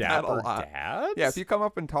talk about that a Dapper lot. Dads? Yeah, if you come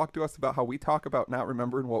up and talk to us about how we talk about not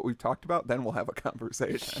remembering what we've talked about, then we'll have a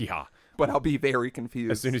conversation. Yeah. But I'll be very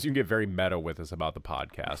confused. As soon as you get very meta with us about the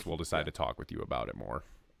podcast, we'll decide to talk with you about it more.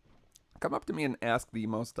 Come up to me and ask the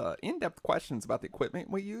most in-depth questions about the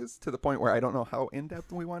equipment we use to the point where I don't know how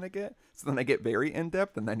in-depth we want to get. So then I get very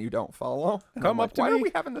in-depth and then you don't follow. And Come up to me. Why are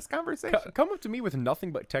we having this conversation? Come up to me with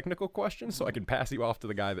nothing but technical questions so I can pass you off to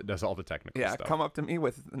the guy that does all the technical stuff. Yeah, come up to me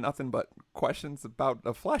with nothing but questions about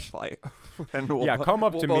a flashlight. And come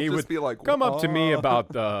up to me with come up to me "Whoa." about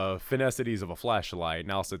the finessities of a flashlight,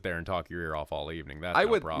 and I'll sit there and talk your ear off all evening. That's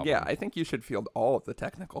no problem. Yeah, I think you should field all of the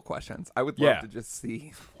technical questions. I would love to just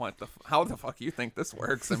see how the fuck you think this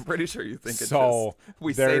works. I'm pretty sure you think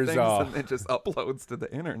we say things and it just uploads to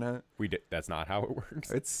the internet. That's not how it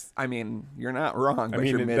works. I mean, you're not wrong, but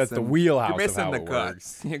you're missing. That's the wheelhouse. You're missing of how the it guts.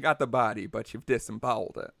 works. You got the body, but you've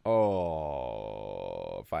disemboweled it.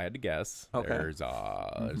 Oh, if I had to guess, there's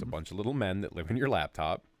a bunch of little men that live in your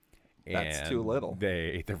laptop. That's too little.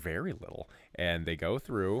 They're very little, and they go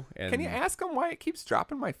through. And can you ask them why it keeps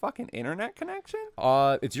dropping my fucking internet connection?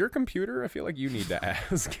 It's your computer. I feel like you need to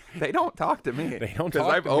ask. They don't talk to me. They don't talk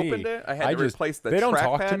because I've to me. opened it. I had to replace the They don't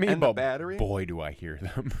talk to trackpad me, and but the battery. Boy, do I hear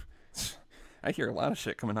them. I hear a lot of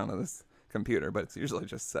shit coming out of this computer, but it's usually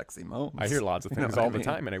just sexy moans. I hear lots of things all the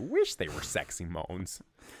time, and I wish they were sexy moans.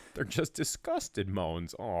 They're just disgusted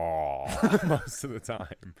moans. Aww, most of the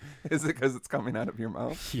time. Is it because it's coming out of your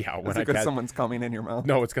mouth? Yeah. Is it because someone's coming in your mouth?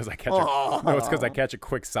 No, it's because I catch. It's because I catch a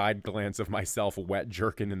quick side glance of myself wet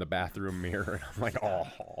jerking in the bathroom mirror, and I'm like,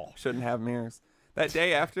 oh. Shouldn't have mirrors. That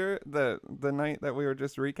day after the night that we were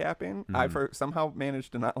just recapping, I somehow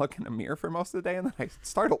managed to not look in a mirror for most of the day, and then I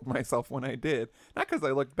startled myself when I did. Not because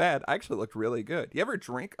I looked bad. I actually looked really good. You ever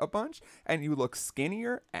drink a bunch and you look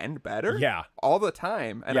skinnier and better? Yeah. All the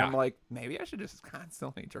time. And I'm like, maybe I should just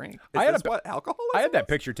constantly drink. What alcohol is? I had that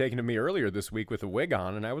picture taken of me earlier this week with a wig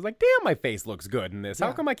on, and I was like, damn, my face looks good in this.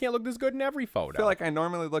 How come I can't look this good in every photo? I feel like I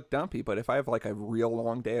normally look dumpy, but if I have like a real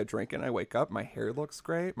long day of drinking, I wake up, my hair looks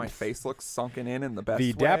great, my face looks sunken in the best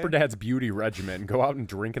way. The Dapper Dad's beauty regimen: go out and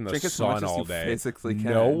drink in the sun all day. Physically can.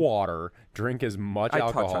 No water. Drink as much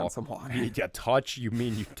alcohol. Touch on some water. You touch? You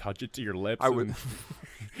mean you touch it to your lips? I would.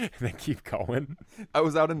 And then keep going. I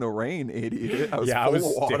was out in the rain, idiot. I was I full was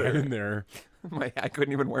of water. standing there. I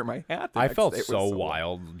couldn't even wear my hat. I felt so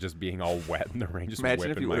wild just being all wet in the rain. Just imagine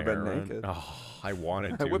if you would have been around. naked. Oh, I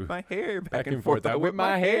wanted to. I whip my hair back and forth. I whip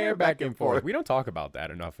my hair back and forth. We don't talk about that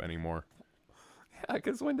enough anymore. Yeah,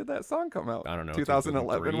 because when did that song come out? I don't know.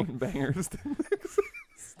 2011 when bangers didn't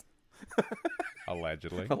exist.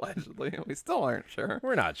 Allegedly. Allegedly. We still aren't sure.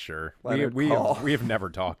 We're not sure. Leonard We Call. have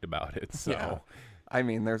never talked about it. So. Yeah. I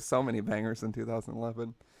mean, there's so many bangers in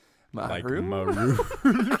 2011. Like Maroon.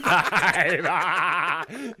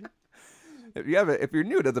 If you're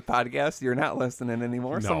new to the podcast, you're not listening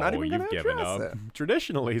anymore. So I'm not even you've given up. It.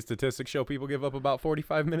 Traditionally, statistics show people give up about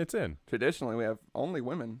 45 minutes in. Traditionally, we have only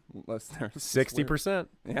women listeners. 60%.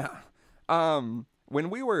 Yeah. when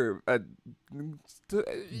we were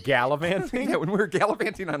gallivanting. Yeah, when we were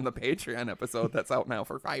gallivanting on the Patreon episode that's out now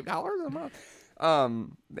for $5 a month.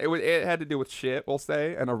 It had to do with shit, we'll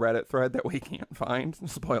say, and a Reddit thread that we can't find.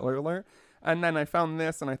 Spoiler alert. And then I found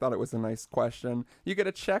this, and I thought it was a nice question. You get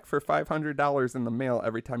a check for $500 in the mail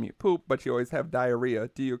every time you poop, but you always have diarrhea.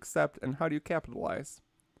 Do you accept, and how do you capitalize?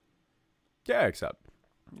 Yeah, I accept.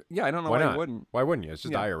 Yeah, I don't know why you wouldn't. Why wouldn't you? It's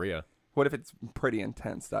just diarrhea. What if it's pretty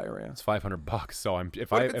intense diarrhea? It's $500. So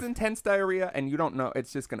if it's intense diarrhea and you don't know,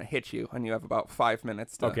 it's just gonna hit you, and you have about 5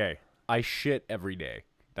 minutes to. Okay, I shit every day.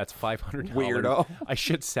 That's $500. Weirdo. I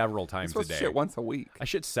shit several times a day. To shit once a week. I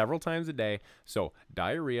shit several times a day. So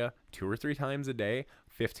diarrhea 2 or 3 times a day.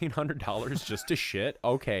 $1,500 just to shit.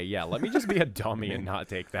 Okay, yeah. Let me just be a dummy and not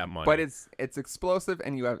take that money. But it's explosive,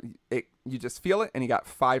 and you just feel it, and you got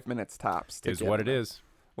 5 minutes tops. Is what it is.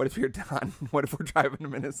 What if you're done? What if we're driving to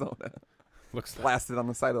Minnesota? Looks blasted on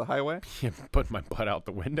the side of the highway. Yeah, put my butt out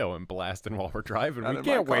the window and blasting while we're driving. We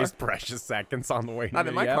can't waste precious seconds on the way. Not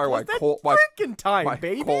in my car. Freaking time,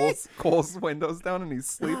 baby. Cole's windows down and he's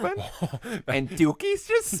sleeping, and Dookie's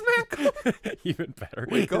just smack. Even better.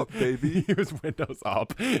 Wake up, baby. His windows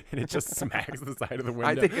up, and it just smacks the side of the window.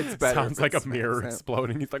 I think it's better. Sounds like a mirror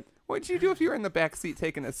exploding. He's like, "What'd you do if you were in the back seat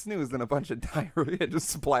taking a snooze and a bunch of diarrhea just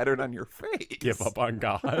splattered on your face? Give up on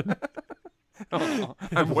God." Oh,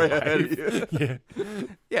 I'm way ahead of you.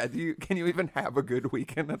 Yeah. Yeah. Can you even have a good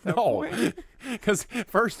weekend at that point? Because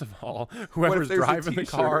first of all, whoever's driving the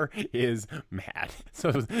car is mad.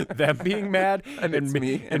 So them being mad and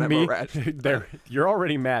me, you're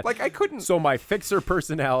already mad. Like I couldn't. So my fixer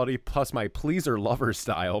personality plus my pleaser lover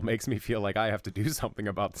style makes me feel like I have to do something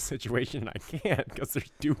about the situation, and I can't because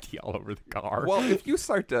there's Dookie all over the car. Well, if you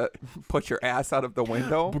start to put your ass out of the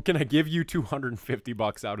window, can I give you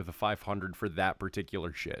 $250 out of the $500 for that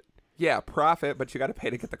particular shit? Yeah, profit, but you got to pay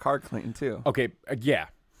to get the car clean too. Okay, yeah,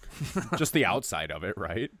 just the outside of it,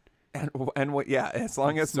 right? And what? Yeah, as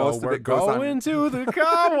long as most of it goes on. We're going to the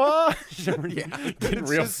car wash. Yeah, getting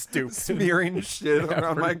real stupid, smearing shit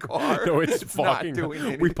around my car. No, it's fucking. Not doing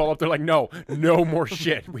anything. We pull up. They're like, no more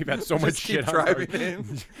shit. We've had so much shit. Keep driving in.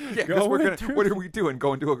 Yeah, because we're gonna. What are we doing?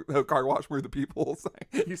 Going to a car wash where the people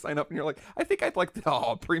you sign up and you're like, I think I'd like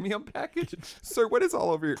the premium package, sir. What is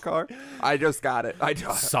all over your car? I just got it. I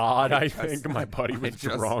think my buddy was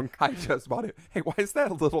drunk. I just bought it. Hey, why is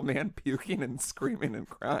that little man puking and screaming and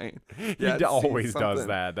crying? Yeah, he always does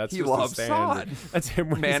that. That's he just loves a standard. sod. That's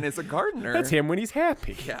him when man is a gardener. That's him when he's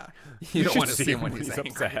happy. Yeah, you don't want to see him when he's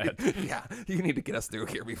upset. Yeah, you need to get us through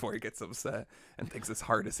here before he gets upset and thinks his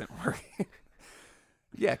heart isn't working.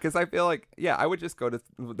 Yeah, because I feel like, I would just go to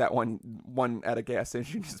that one at a gas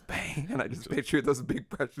station, just bang, and I just picture those big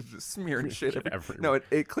brushes just smearing shit everywhere. No,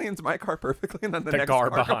 it cleans my car perfectly, and then the next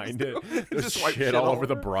car behind it, there's just shit all over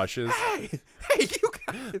the brushes. Hey, you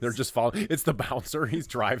guys! They're just following. It's the bouncer. He's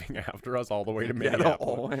driving after us all the way to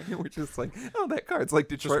Minneapolis. We're just like, oh, that car. It's like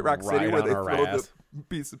Detroit Rock City where they throw the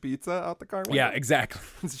piece of pizza out the car window. Yeah, exactly.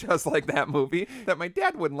 It's just like that movie that my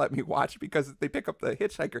dad wouldn't let me watch because they pick up the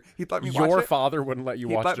hitchhiker. He'd let me watch it. Your father wouldn't let you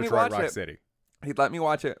watch Detroit Rock City. He'd let me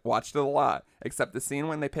watch it. Watched it a lot, except the scene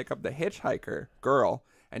when they pick up the hitchhiker girl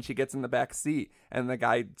and she gets in the back seat and the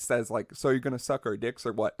guy says like, so you're going to suck our dicks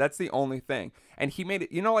or what? That's the only thing. And he made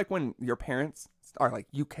it, like when your parents are like,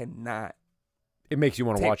 you cannot. It makes you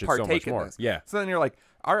want to watch it so much more. Yeah. So then you're like,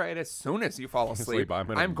 all right, as soon as you fall asleep,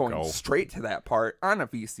 I'm going straight to that part on a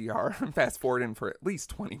VCR and fast forwarding for at least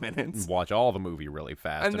 20 minutes. Watch all the movie really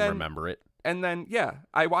fast and remember it. And then,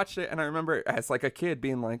 I watched it and I remember as like a kid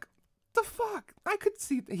being like, the fuck? I could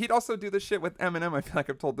see. He'd also do this shit with Eminem. I feel like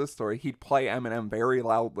I've told this story. He'd play Eminem very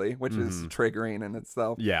loudly, which is triggering in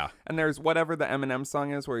itself. Yeah. And there's whatever the Eminem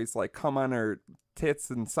song is where he's like, come on her tits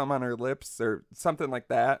and some on her lips or something like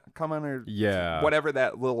that. Come on her. Yeah. Whatever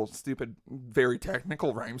that little stupid, very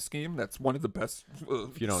technical rhyme scheme. That's one of the best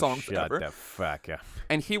songs ever. The fuck up.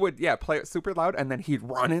 And he would, play it super loud and then he'd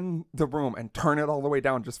run in the room and turn it all the way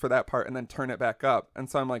down just for that part and then turn it back up. And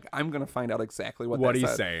so I'm like, I'm going to find out exactly what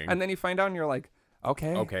he's saying. And then you find out and you're like,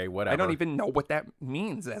 okay, whatever. I don't even know what that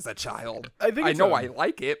means as a child. I know I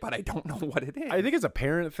like it, but I don't know what it is. I think it's a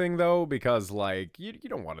parent thing though, because like you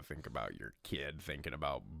don't want to think about your kid thinking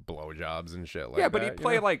about blowjobs and shit like that. Yeah, but he'd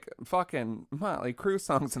play like fucking Motley Crue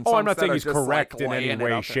songs and songs. I'm not saying he's correct like in any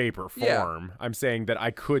way, shape, or form. I'm saying that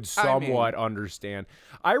I could somewhat understand.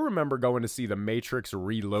 I remember going to see The Matrix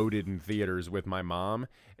Reloaded in theaters with my mom.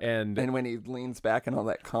 And when he leans back and all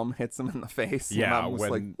that cum hits him in the face, yeah, my mom was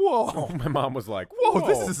like, whoa. My mom was like, whoa,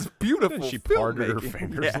 this is beautiful. And she parted her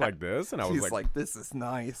fingers like this, and I was like, this is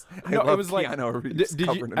nice. No, it was like, have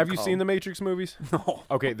you cum. seen the Matrix movies? No.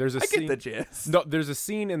 Okay, there's a scene. I get the gist. No, there's a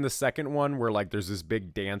scene in the second one where like there's this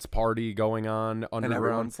big dance party going on underground. And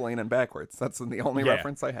everyone's leaning backwards. That's the only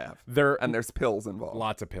reference I have. And there's pills involved.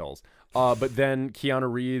 Lots of pills. But then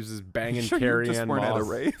Keanu Reeves is banging Carrie Ann Moss. At a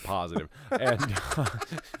rave? Positive. And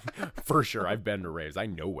for sure, I've been to raves. I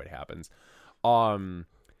know what happens.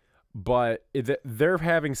 But they're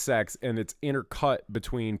having sex, and it's intercut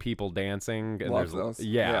between people dancing. And Love those.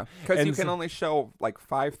 Yeah. Because you can only show like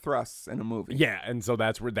 5 thrusts in a movie. Yeah, and so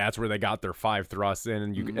that's where they got their 5 thrusts in,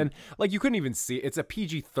 and and like you couldn't even see. It's a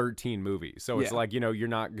PG-13 movie, so it's like you're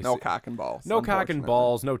not no cock and balls, no cock and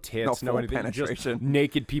balls, no tits, no anything, penetration, just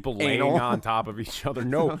naked people laying on top of each other.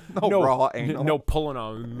 No raw anal. No pulling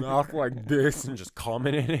a mouth like this and just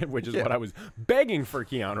coming in it, which is what I was begging for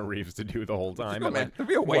Keanu Reeves to do the whole time. It'd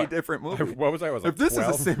be a way different movie. What was I? If this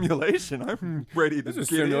 12? Is a simulation, I'm ready to. This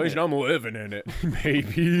is a simulation. I'm living in it,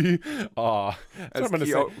 baby. As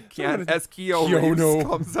Keanu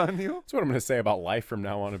comes on you. That's what I'm gonna say about life from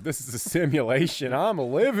now on. If this is a simulation, I'm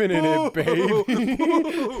living in it,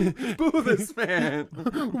 baby. Boo this man.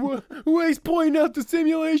 He's pointing out the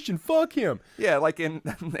simulation. Fuck him. Yeah, like in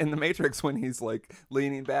the Matrix when he's like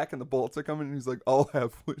leaning back and the bullets are coming, and he's like, "I'll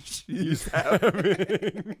have what she's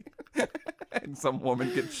having." And some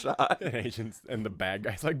woman gets shot. And the bad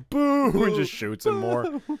guy's like, boo, and just shoots him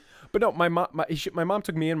more. But no, my mom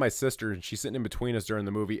took me and my sister, and she's sitting in between us during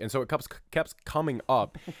the movie, and so it kept coming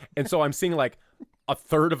up, and so I'm seeing like a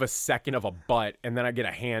third of a second of a butt, and then I get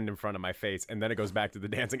a hand in front of my face, and then it goes back to the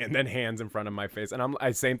dancing, and then hands in front of my face, and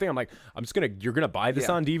same thing. I'm like, you're gonna buy this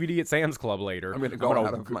on DVD at Sam's Club later. I'm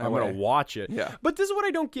gonna watch it. Yeah. But this is what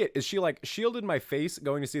I don't get: is she like shielded my face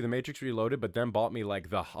going to see The Matrix Reloaded, but then bought me like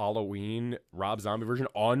the Halloween Rob Zombie version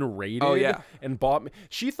unrated? Oh yeah. And bought me.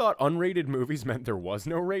 She thought unrated movies meant there was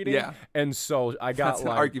no rating. Yeah. And so I got That's an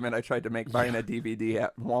argument I tried to make buying a DVD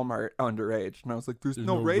at Walmart underage, and I was like, "There's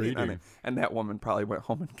no rating on it," and that woman probably went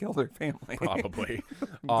home and killed her family. Probably.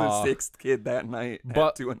 The sixth kid that night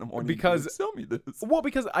at 2 a.m. Because tell me this. Well,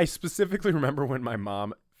 because I specifically remember when my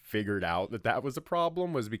mom figured out that was a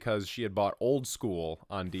problem was because she had bought Old School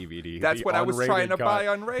on DVD. That's what I was trying to buy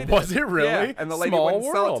unrated. Was it really? Yeah, and the lady wouldn't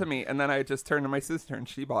sell it to me, and then I just turned to my sister and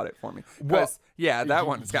she bought it for me. Yeah, that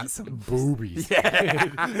one's got some boobies.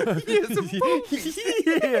 Yeah, he has some boobies.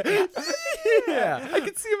 Yeah, I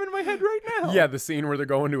can see him in my head right now. Yeah, the scene where they're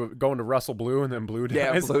going to Russell Blue and then Blue dies.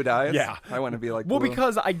 Yeah, Blue dies. Yeah, I want to be like. Well, Blue.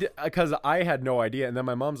 because I had no idea, and then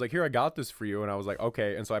my mom's like, "Here, I got this for you," and I was like,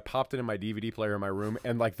 "Okay," and so I popped it in my DVD player in my room,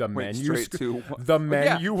 and like the menu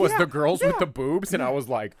was the girls with the boobs, and I was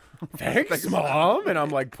like, "Thanks, Mom," and I'm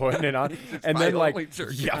like putting it on, and then like,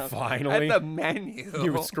 finally at the menu,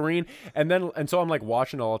 you screen, and so I'm like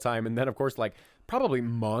watching all the time, and then of course like. Probably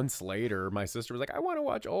months later, my sister was like, "I want to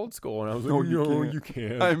watch Old School," and I was like, "No, you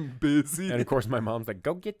can't. I'm busy." And of course, my mom's like,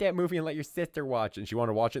 "Go get that movie and let your sister watch." And she wanted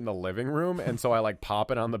to watch it in the living room, and so I like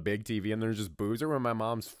pop it on the big TV, and there's just boobs everywhere. My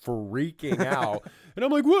mom's freaking out, and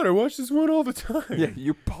I'm like, "What? I watch this one all the time." Yeah,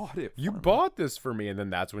 you bought it. You bought this for me, and then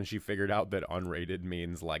that's when she figured out that unrated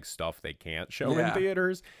means like stuff they can't show in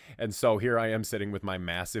theaters. And so here I am sitting with my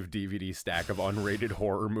massive DVD stack of unrated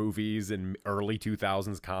horror movies and early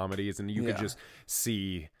 2000s comedies, and you could just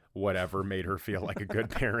see whatever made her feel like a good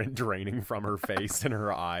parent draining from her face and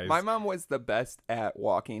her eyes. My mom was the best at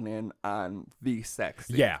walking in on the sex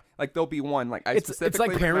scene. Yeah. Like there'll be one like I it's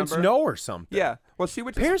like parents know or something. Yeah. Well, she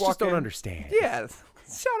would just parents walk just don't in. Understand. Yeah.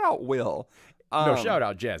 Shout out Will. No, shout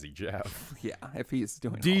out Jazzy Jeff. Yeah, if he's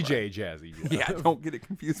doing DJ Jazzy Jeff. Yeah, don't get it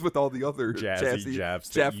confused with all the other Jazzy Jeffs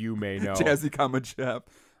that you may know. Jazzy, Jeff.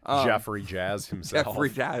 Jeffrey Jazz himself. Jeffrey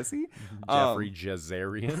Jazzy. Jeffrey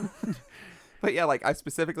Jazzarian. But yeah, like I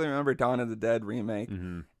specifically remember Dawn of the Dead remake,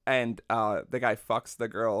 and the guy fucks the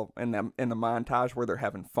girl in the montage where they're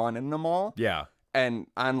having fun in the mall. Yeah, and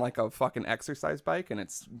on like a fucking exercise bike, and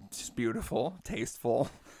it's just beautiful,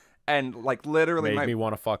 tasteful, and like literally made me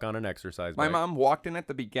want to fuck on an exercise bike. My mom walked in at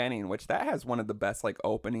the beginning, which that has one of the best like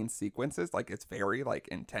opening sequences. Like it's very like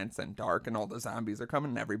intense and dark, and all the zombies are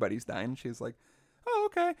coming, and everybody's dying. She's like, "Oh,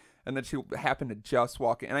 okay." And then she happened to just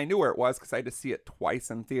walk in. And I knew where it was because I had to see it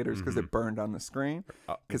twice in theaters because it burned on the screen.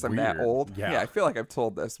 Because I'm that old. Yeah, I feel like I've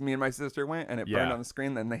told this. Me and my sister went and it burned on the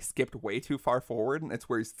screen. Then they skipped way too far forward. And it's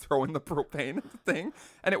where he's throwing the propane at the thing.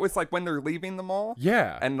 And it was like when they're leaving the mall.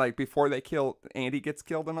 Yeah. And like before they kill, Andy gets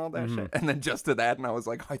killed and all that shit. And then just to that. And I was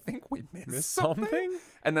like, I think we missed something.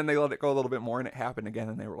 And then they let it go a little bit more and it happened again.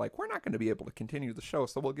 And they were like, we're not going to be able to continue the show.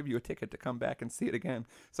 So we'll give you a ticket to come back and see it again.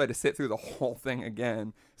 So I had to sit through the whole thing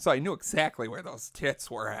again. So I knew exactly where those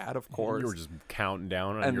tits were at, of course. You were just counting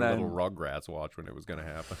down on your little Rugrats watch when it was going to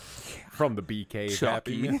happen. From the BK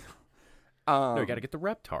Happy Meal. No, you got to get the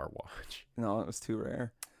Reptar watch. No, it was too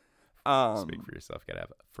rare. Speak for yourself. Got to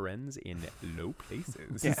have friends in low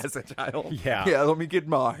places. Yeah, as a child. Yeah. Yeah, let me get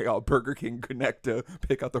my Burger King Connect to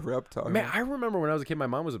pick out the Reptar. Man, I remember when I was a kid, my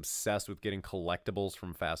mom was obsessed with getting collectibles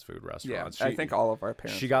from fast food restaurants. Yeah, I think all of our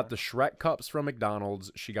parents She got the Shrek cups from McDonald's.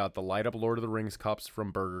 She got the light up Lord of the Rings cups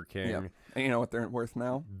from Burger King. Yeah. And you know what they're worth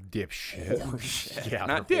now? Dipshit. Horseshit. Yeah,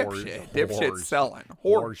 not dipshit. Dipshit's selling.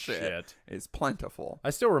 Horseshit is plentiful.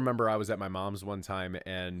 I still remember I was at my mom's one time,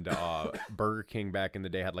 and Burger King back in the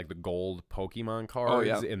day had like the gold Pokemon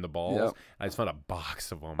cards in the balls. Yep. I just found a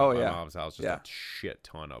box of them at my mom's house, just a shit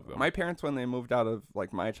ton of them. My parents, when they moved out of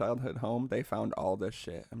like my childhood home, they found all this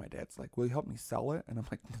shit, and my dad's like, "Will you help me sell it?" And I'm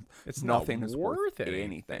like, "It's nothing is worth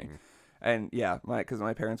anything." And yeah, because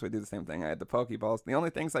my parents would do the same thing. I had the Pokeballs. The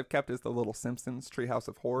only things I've kept is the little Simpsons Treehouse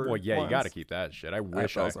of Horror. Well, yeah, ones. You got to keep that shit. I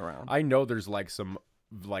wish those around. I know there's like some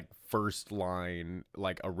like first line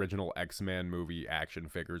like original X-Men movie action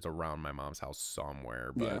figures around my mom's house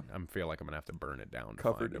somewhere, but I feel like I'm gonna have to burn it down.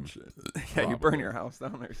 Covered in shit. Yeah, you burn your house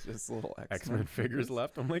down. There's just little X-Men figures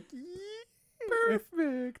left. I'm like,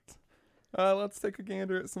 perfect. Let's take a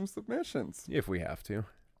gander at some submissions if we have to.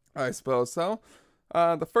 I suppose so.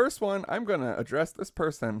 The first one, I'm going to address this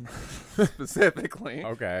person specifically.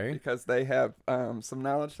 Okay. Because they have some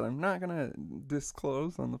knowledge that I'm not going to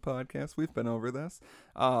disclose on the podcast. We've been over this.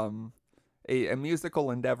 A musical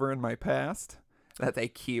endeavor in my past that they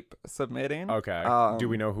keep submitting. Okay. Do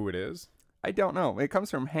we know who it is? I don't know. It comes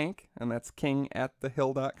from Hank, and that's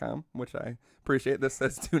king@thehill.com, which I appreciate. This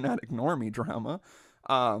says, "Do not ignore me, drama."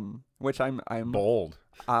 Which I'm bold.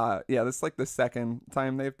 Yeah, this is like the second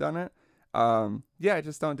time they've done it. I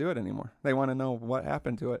just don't do it anymore. They want to know what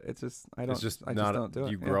happened to it. It's just I just don't do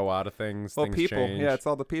it. You grow out of things. Well, things people, change. yeah, it's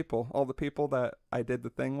all the people that I did the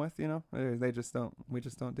thing with. You know, they just don't. We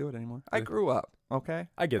just don't do it anymore. I grew up. Okay,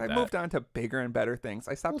 I get that. I moved on to bigger and better things.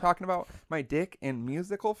 I stopped talking about my dick in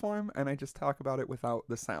musical form, and I just talk about it without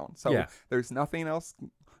the sound. So there's nothing else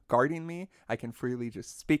guarding me. I can freely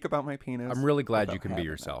just speak about my penis. I'm really glad you can be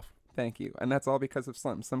yourself. Thank you. And that's all because of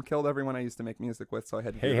Slim. Slim killed everyone I used to make music with, so I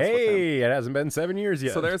had to do this with him. It hasn't been 7 years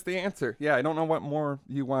yet. So there's the answer. Yeah, I don't know what more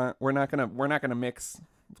you want. We're not gonna mix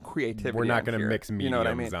creativity. We're not gonna mix mediums, you know what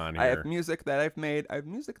I mean? on here. I have music that I've made. I have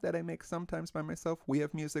music that I make sometimes by myself. We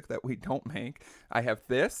have music that we don't make. I have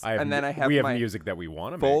this, and then I have my music that we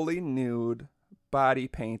want to make. Fully nude body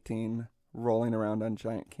painting, rolling around on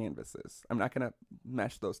giant canvases. I'm not gonna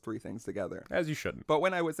mesh those three things together. As you shouldn't. But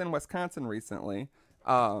when I was in Wisconsin recently,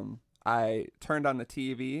 I turned on the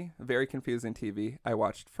TV, very confusing TV. I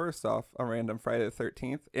watched, first off, a random Friday the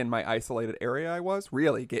 13th in my isolated area I was.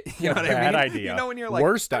 Really you know what I mean? Bad idea. You know when you're like,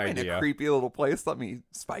 worst I'm idea. in a creepy little place, let me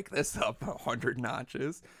spike this up 100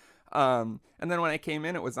 notches. And then when I came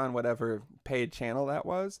in, it was on whatever paid channel that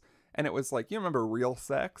was. And it was like, you remember Real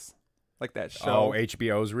Sex? Like that show. Oh,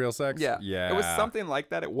 HBO's Real Sex? Yeah. Yeah. It was something like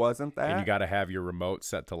that. It wasn't that. And you got to have your remote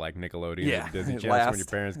set to like Nickelodeon or Disney it Channel when lasts. your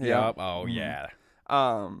parents get up. Oh, yeah.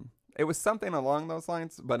 It was something along those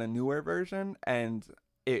lines, but a newer version, and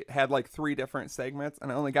it had like 3 different segments,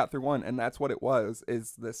 and I only got through one, and that's what it was,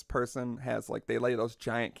 is this person has like, they lay those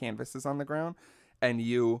giant canvases on the ground, and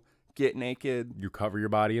you get naked. You cover your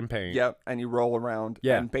body in paint. Yep, and you roll around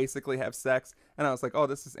and basically have sex, and I was like, oh,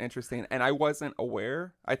 this is interesting, and I wasn't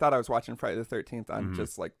aware. I thought I was watching Friday the 13th on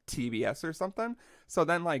just like TBS or something, so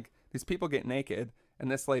then like these people get naked, and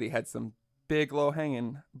this lady had some big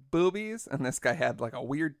low-hanging boobies, and this guy had like a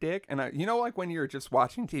weird dick, and you know, like when you're just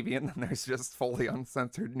watching TV and then there's just fully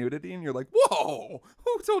uncensored nudity, and you're like, whoa,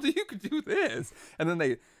 who told you could do this? And then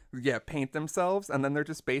they paint themselves, and then they're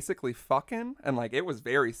just basically fucking, and like it was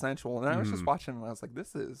very sensual, and I was just watching, and I was like,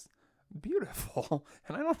 this is beautiful,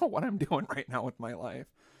 and I don't know what I'm doing right now with my life.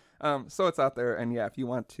 So it's out there, and if you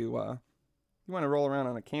want to roll around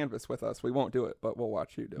on a canvas with us, we won't do it, but we'll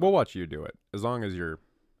watch you do it. We'll watch you do it, as long as you're,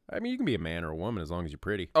 I mean, you can be a man or a woman as long as you're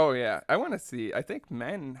pretty. Oh, yeah. I want to see. I think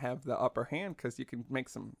men have the upper hand because you can make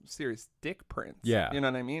some serious dick prints. Yeah. You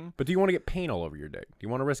know what I mean? But do you want to get paint all over your dick? Do you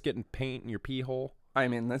want to risk getting paint in your pee hole? I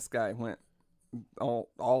mean, this guy went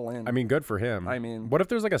all in. I mean, good for him. I mean, what if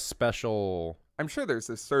there's like a special... I'm sure there's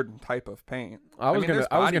a certain type of paint. I was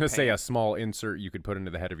gonna say a small insert you could put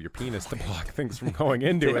into the head of your penis to block things from going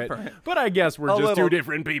into it. But I guess we're just two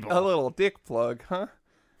different people. A little dick plug, huh?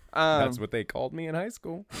 That's what they called me in high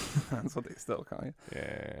school. That's what they still call you.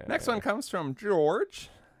 Yeah. Next one comes from George.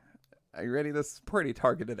 Are you ready? This is pretty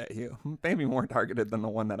targeted at you. Maybe more targeted than the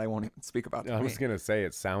one that I won't even speak about. I was going to say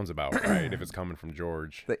it sounds about right if it's coming from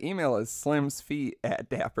George. The email is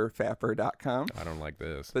slimsfeet@dapperfapper.com. I don't like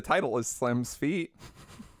this. The title is Slim's Feet.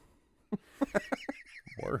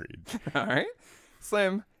 Worried. All right.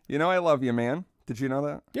 Slim, you know I love you, man. Did you know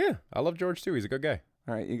that? Yeah, I love George too. He's a good guy.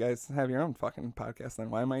 All right, you guys have your own fucking podcast then.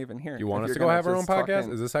 Why am I even here? You want us to go have our own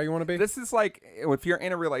podcast? Is this how you want to be? This is like if you're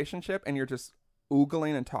in a relationship and you're just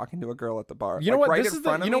oogling and talking to a girl at the bar. You know what? Right this is the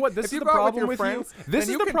problem with you. This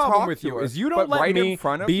is the problem with you is you don't let me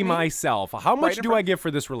be myself. How much do I give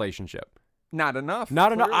for this relationship? Not enough.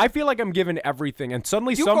 Not enough. I feel like I'm giving everything, and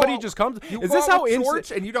suddenly somebody just comes. Is this how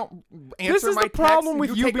George and you don't answer this is my the problem text,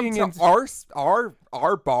 with you being in our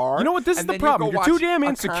bar. You know what? This is the problem. You're too damn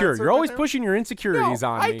insecure. You're always pushing your insecurities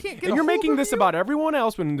on me, and you're making this about everyone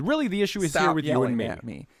else when really the issue is here with you and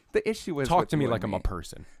me. The issue is talk to me like I'm a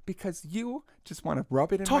person. Because you just want to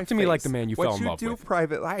rub it in my face. Talk to me like the man you fell in love with. What you do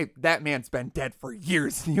private, that man's been dead for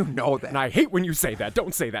years. You know that. And I hate when you say that.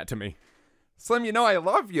 Don't say that to me. Slim, you know I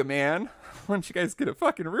love you, man. Why don't you guys get a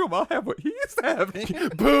fucking room? I'll have what he used to have.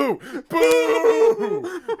 Boo!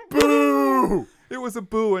 Boo! Boo! It was a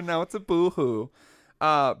boo, and now it's a boo-hoo.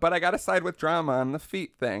 But I got to side with drama on the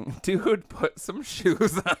feet thing. Dude, put some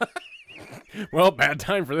shoes on. Well, bad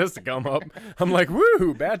time for this to come up. I'm like,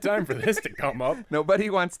 woo, bad time for this to come up. Nobody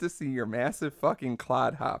wants to see your massive fucking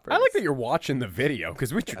clodhoppers. I like that you're watching the video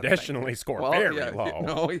because we traditionally score very low.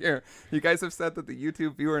 No, you guys have said that the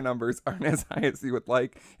YouTube viewer numbers aren't as high as you would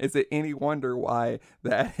like. Is it any wonder why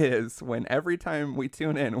that is when every time we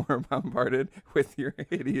tune in, we're bombarded with your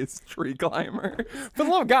hideous tree climber? For the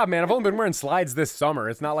love of God, man, I've only been wearing slides this summer.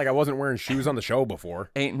 It's not like I wasn't wearing shoes on the show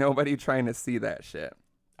before. Ain't nobody trying to see that shit.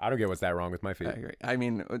 I don't get what's that wrong with my feet. I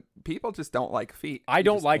mean, people just don't like feet. I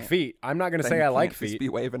don't like feet. I'm not going to say I like feet. Just be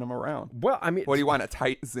waving them around. Well, I mean, what do you want, a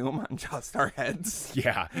tight zoom on just our heads?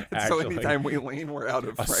 Yeah, so anytime we lean, we're out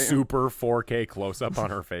of frame. A super 4K close up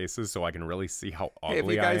on our faces, so I can really see how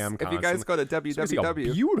ugly I am. If you guys go to see how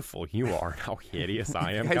beautiful you are, and how hideous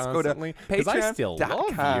I am constantly. Because I still love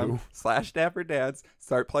you. /DapperDads.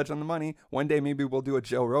 Start pledging the money. One day maybe we'll do a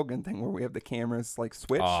Joe Rogan thing where we have the cameras like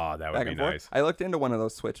switch. Oh, that would be nice. I looked into one of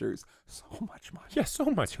those switchers. So much money. Yeah, so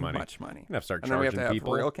much money. Much money. And start and then we have to have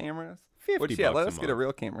people real cameras. $50 let us get a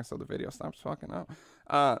real camera so the video stops fucking up.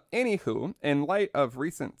 Anywho, in light of the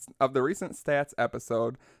recent stats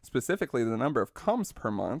episode, specifically the number of comes per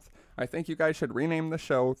month, I think you guys should rename the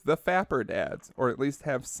show The Fapper Dads, or at least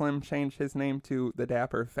have Slim change his name to The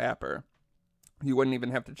Dapper Fapper. You wouldn't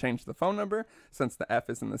even have to change the phone number since the F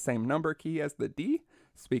is in the same number key as the D.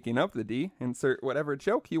 Speaking of the D, insert whatever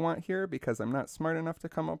joke you want here because I'm not smart enough to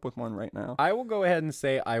come up with one right now. I will go ahead and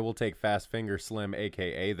say I will take Fast Finger Slim,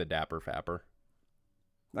 a.k.a. the Dapper Fapper.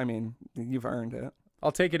 I mean, you've earned it.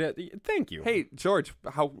 I'll take it. Thank you. Hey, George,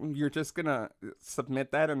 how you're just going to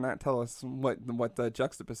submit that and not tell us what the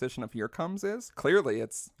juxtaposition of your comes is? Clearly,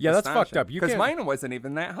 it's that's fucked up. Because mine wasn't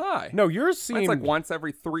even that high. No, yours seemed... It's like once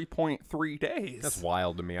every 3.3 days. That's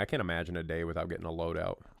wild to me. I can't imagine a day without getting a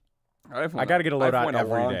loadout. I got to get a loadout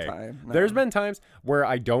every day. No. There's been times where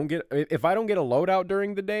I don't get... If I don't get a loadout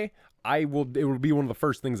during the day, it will be one of the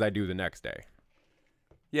first things I do the next day.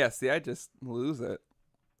 Yeah, see, I just lose it.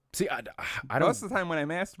 See, I don't... Most of the time when I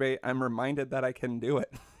masturbate, I'm reminded that I can do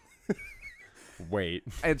it. Wait.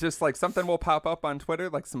 It's just like something will pop up on Twitter,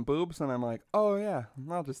 like some boobs, and I'm like, oh yeah,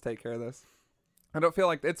 I'll just take care of this. I don't feel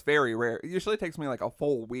like it's very rare. It usually takes me like a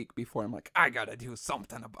full week before I'm like, I gotta do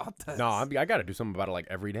something about this. No, I gotta do something about it like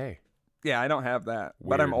every day. Yeah, I don't have that. Weird.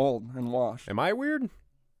 But I'm old and washed. Am I weird?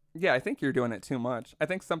 Yeah, I think you're doing it too much. I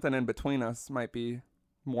think something in between us might be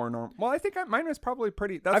more normal. Well, I think mine was probably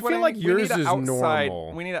pretty. That's I feel like yours is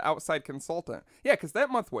normal. We need an outside consultant. Yeah, because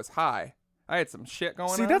that month was high. I had some shit going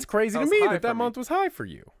on. See, that's crazy to me that month was high for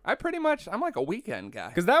you. I'm like a weekend guy.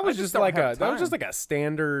 Because that was just like a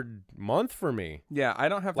standard month for me. Yeah, I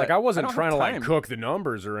don't have I wasn't trying to like cook the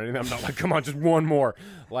numbers or anything. I'm not like, come on, just one more.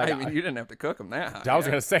 Like, I mean, you didn't have to cook them that high. I was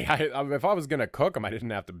gonna say, if I was gonna cook them, I didn't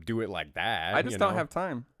have to do it like that. I just don't have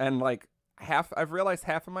time, and like I've realized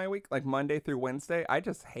half of my week, like Monday through Wednesday, I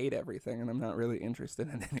just hate everything, and I'm not really interested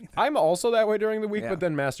in anything. I'm also that way during the week, but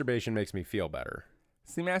then masturbation makes me feel better.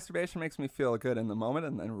 See, masturbation makes me feel good in the moment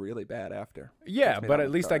and then really bad after. Yeah, but at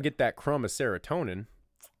least I get that crumb of serotonin.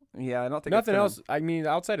 Yeah, I don't think nothing else. I mean,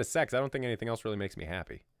 outside of sex, I don't think anything else really makes me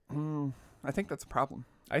happy. I think that's a problem.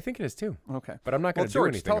 I think it is too. Okay, but I'm not going to do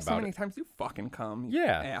anything about it. Tell us how many times you fucking come.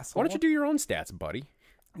 Yeah, asshole. Why don't you do your own stats, buddy?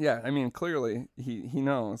 Yeah, I mean, clearly he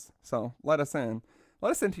knows. So let us in. Let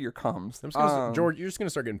us into your cums. George, you're just going to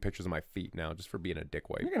start getting pictures of my feet now just for being a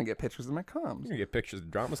dickweight. You're going to get pictures of my cums. You're going to get pictures of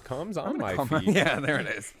Drama's cums on my feet. Yeah, there it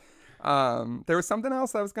is. There was something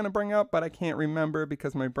else I was going to bring up, but I can't remember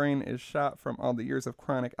because my brain is shot from all the years of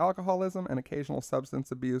chronic alcoholism and occasional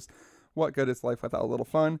substance abuse. What good is life without a little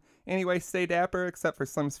fun? Anyway, stay dapper, except for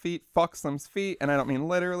Slim's feet. Fuck Slim's feet, and I don't mean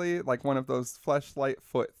literally, like one of those fleshlight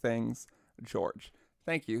foot things. George.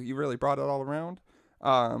 Thank you. You really brought it all around.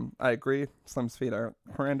 I agree. Slim's feet are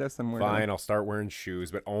horrendous, and I'll start wearing shoes,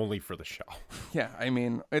 but only for the show. Yeah, I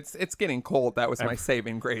mean, it's getting cold. That was my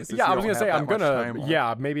saving grace. Yeah, I was gonna say I'm gonna.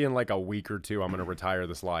 Yeah, maybe in like a week or two, I'm gonna retire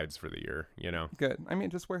the slides for the year. You know. Good. I mean,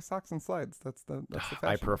 just wear socks and slides. That's the fashion.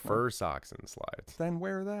 I prefer socks and slides. Then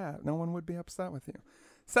wear that. No one would be upset with you.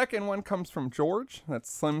 Second one comes from George.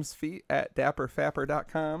 That's Slim's feet at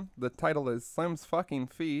dapperdadspodcast.com. The title is Slim's fucking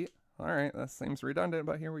feet. All right, that seems redundant,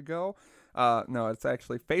 but here we go. No, it's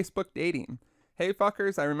actually Facebook dating. Hey,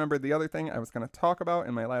 fuckers, I remember the other thing I was going to talk about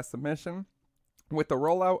in my last submission. With the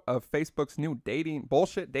rollout of Facebook's new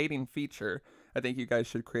bullshit dating feature, I think you guys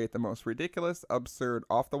should create the most ridiculous, absurd,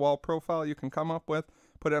 off-the-wall profile you can come up with,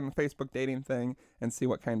 put it on the Facebook dating thing, and see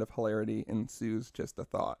what kind of hilarity ensues. Just a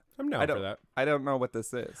thought. I'm down for that. I don't know what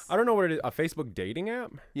this is. I don't know what it is. A Facebook dating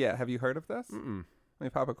app? Yeah, have you heard of this? Mm-mm. Let me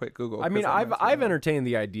pop a quick Google. I mean, I've entertained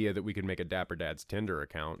the idea that we could make a Dapper Dad's Tinder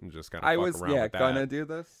account and just kind of fuck around with that. Gonna do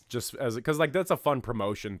this. Just because like that's a fun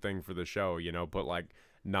promotion thing for the show, you know. Put like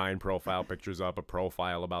 9 profile pictures up, a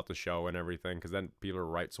profile about the show and everything, because then people are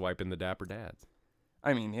right swiping the Dapper Dads.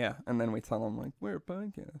 I mean, yeah, and then we tell them like we're a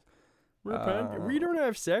podcast. We don't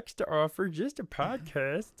have sex to offer, just a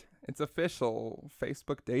podcast. It's official.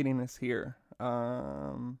 Facebook dating is here.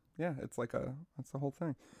 Yeah, it's the whole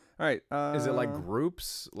thing. All right. Is it like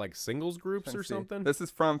groups, like singles groups or something? This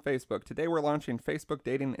is from Facebook. Today we're launching Facebook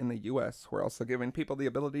dating in the U.S. We're also giving people the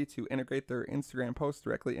ability to integrate their Instagram posts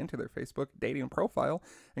directly into their Facebook dating profile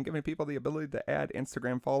and giving people the ability to add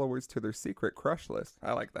Instagram followers to their secret crush list.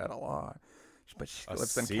 I like that a lot. But she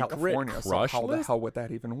lives in California, so how the hell would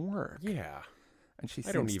that even work? Yeah. And she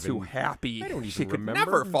seems too happy. I don't even she could remember.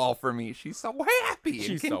 Never fall for me. She's so happy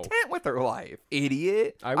and content with her life.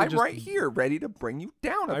 Idiot. I'm right here, ready to bring you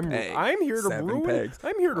down a peg. I'm here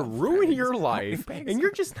to ruin your life, and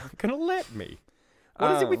you're just not going to let me.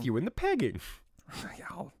 What is it with you and the pegging? Yeah,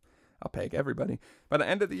 I'll peg everybody. By the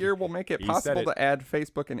end of the year, we'll make it possible to add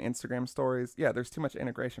Facebook and Instagram stories. Yeah, there's too much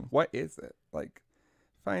integration. What is it? Like,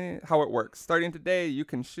 find how it works. Starting today, you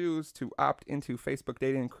can choose to opt into Facebook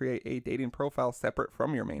dating and create a dating profile separate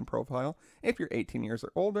from your main profile. If you're 18 years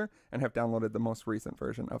or older and have downloaded the most recent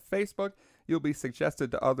version of Facebook, you'll be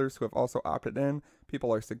suggested to others who have also opted in.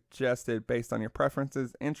 People are suggested based on your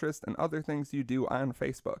preferences, interests, and other things you do on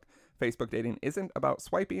Facebook. Facebook dating isn't about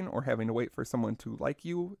swiping or having to wait for someone to like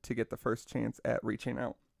you to get the first chance at reaching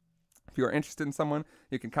out. If you are interested in someone,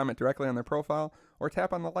 you can comment directly on their profile or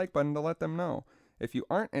tap on the like button to let them know. If you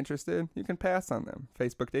aren't interested, you can pass on them.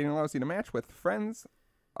 Facebook dating allows you to match with friends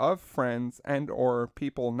of friends and or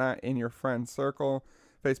people not in your friend circle.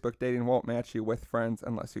 Facebook dating won't match you with friends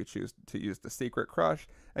unless you choose to use the secret crush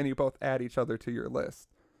and you both add each other to your list.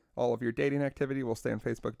 All of your dating activity will stay on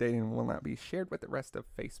Facebook dating and will not be shared with the rest of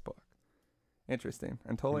Facebook. Interesting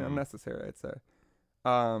and totally unnecessary, I'd say.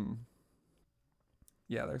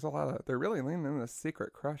 Yeah, there's a lot of, they're really leaning into the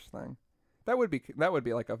secret crush thing. That would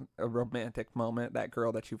be like a romantic moment. That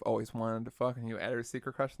girl that you've always wanted to fuck, and you add her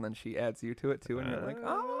secret crush, and then she adds you to it too, and you're like,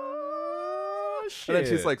 oh shit. And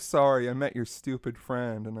then she's like, sorry, I met your stupid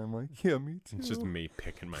friend, and I'm like, yeah, me too. It's just me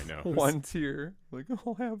picking my nose. One tear, like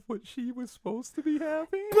I'll have what she was supposed to be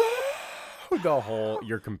having.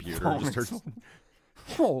 Your computer just hurts.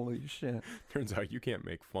 Holy shit. Turns out you can't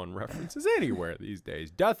make fun references anywhere these days.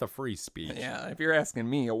 Death of free speech. Yeah, if you're asking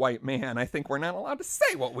me, a white man, I think we're not allowed to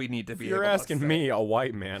say what we need to be able to say. If you're asking me, a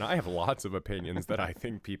white man, I have lots of opinions that I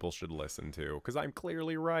think people should listen to, because I'm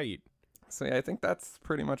clearly right. So yeah, I think that's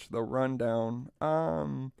pretty much the rundown.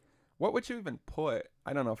 What would you even put?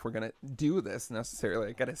 I don't know if we're going to do this necessarily.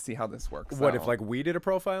 I got to see how this works What, out. if like we did a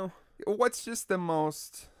profile? What's just the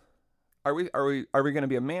most... Are we going to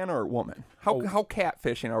be a man or a woman? How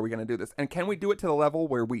catfishing are we going to do this? And can we do it to the level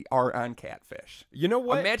where we are on Catfish? You know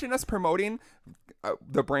what? Imagine us promoting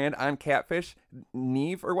the brand on Catfish.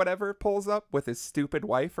 Neve or whatever pulls up with his stupid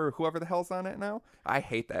wife or whoever the hell's on it now. I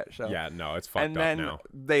hate that show. Yeah, no, it's fucked up now.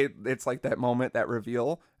 And then it's like that moment, that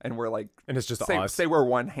reveal, and we're like, and it's just us. Say we're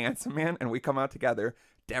one handsome man, and we come out together.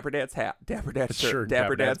 Dapper Dad's hat, Dapper Dad's shirt,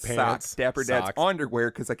 Dapper Dad's socks, Dapper Dad's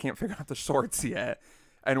underwear, because I can't figure out the shorts yet.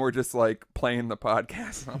 And we're just like playing the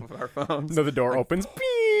podcast off of our phones. No, the door opens.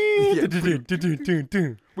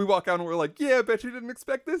 We walk out and we're like, yeah, I bet you didn't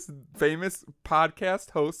expect this. Famous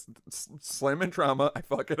podcast host, Slim and Trauma. I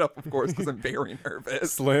fuck it up, of course, because I'm very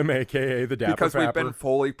nervous. Slim, a.k.a. the Dapper. Because we've been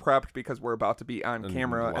fully prepped because we're about to be on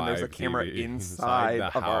camera and there's a camera inside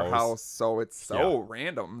of our house. So it's so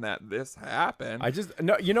random that this happened.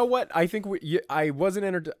 No, you know what? I think I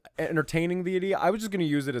wasn't entertaining the idea. I was just going to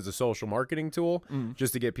use it as a social marketing tool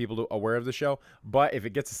just to get people aware of the show. But if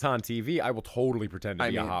it gets us on TV, I will totally pretend to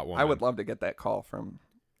be a hot woman. I would love to get that call from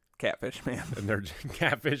Catfish Man. And they're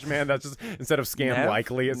Catfish Man. That's just, instead of Scam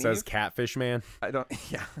Likely, it says Catfish Man.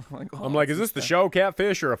 I'm like, is this the show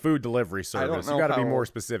Catfish or a food delivery service? You got to be more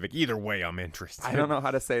specific. Either way, I'm interested. I don't know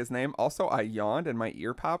how to say his name. Also, I yawned and my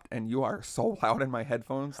ear popped, and you are so loud in my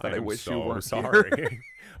headphones that I wish you weren't sorry. here.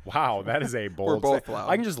 Wow, that is a bold. We're both loud.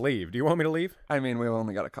 I can just leave. Do you want me to leave? I mean, we've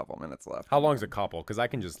only got a couple minutes left. How long's a couple? Because I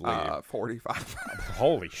can just leave. 45.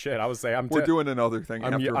 Holy shit! I would say we're doing another thing.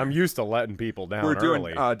 I'm used to letting people down. We're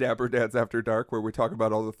early. doing Dapper Dads After Dark, where we talk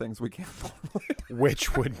about all the things we can't.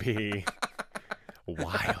 Which would be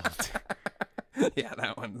wild. Yeah,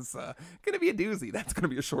 that one's gonna be a doozy. That's gonna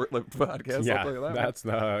be a short-lived podcast. Yeah, I'll tell you that that's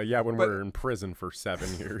when we're in prison for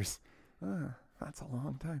 7 years. That's a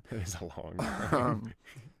long time. It is a long time.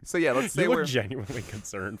 So yeah, let's say you look we're genuinely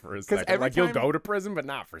concerned for a second. Like you'll go to prison, but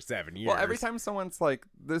not for 7 years. Well, every time someone's like,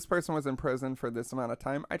 "This person was in prison for this amount of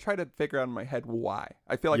time," I try to figure out in my head why.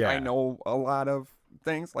 I feel like I know a lot of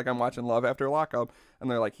things. Like I'm watching Love After Lockup, and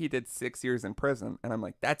they're like, "He did 6 years in prison," and I'm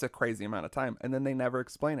like, "That's a crazy amount of time." And then they never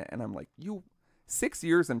explain it, and I'm like, 6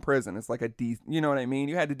 years in prison is like you know what I mean?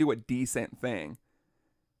 You had to do a decent thing.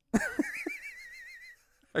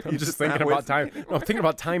 I'm just thinking about time. No, I'm thinking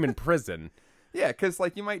about time in prison. Yeah, because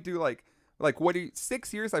like you might do like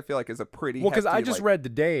 6 years? I feel like is a pretty because I just read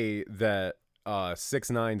today that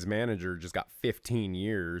 6ix9ine's manager just got 15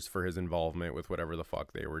 years for his involvement with whatever the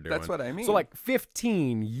fuck they were doing. That's what I mean. So like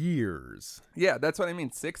 15 years. Yeah, that's what I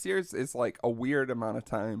mean. 6 years is like a weird amount of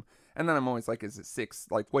time. And then I'm always like, is it 6?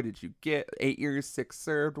 Like, what did you get? 8 years, 6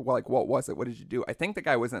 served? Well, like, what was it? What did you do? I think the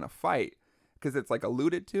guy was in a fight. Because it's like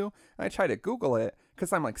alluded to, and I try to Google it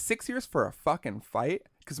because I'm like 6 years for a fucking fight.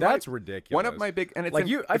 Because that's ridiculous. One of my big and it's like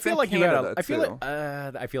I feel like you had. I feel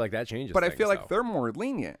like that changes. But things, I feel like though. they're more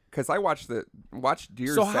lenient because I watched Dear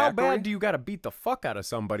So Zachary. how bad do you got to beat the fuck out of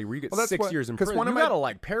somebody where you get 6 years in prison? You got to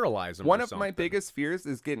like paralyze them. One of my biggest fears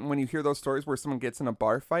is getting when you hear those stories where someone gets in a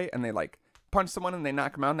bar fight and they like punch someone and they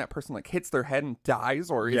knock them out and that person like hits their head and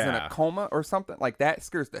dies or is in a coma or something. Like that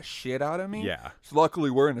scares the shit out of me. Yeah. So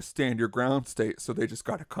luckily we're in a stand your ground state, so they just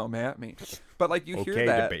got to come at me. But like you hear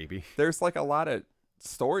that, baby. There's like a lot of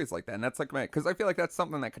stories like that, and that's like because I feel like that's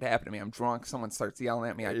something that could happen to me. I'm drunk, someone starts yelling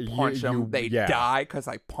at me, I punch them, they die because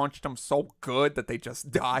I punched them so good that they just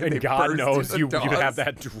die. And they God knows you have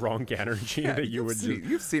that drunk energy that you would.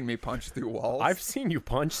 You've seen me punch through walls. I've seen you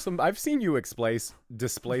punch some. I've seen you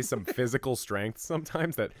display some physical strength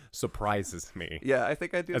sometimes that surprises me. Yeah, I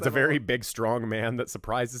think I do. As a very big, strong man that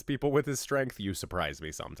surprises people with his strength, you surprise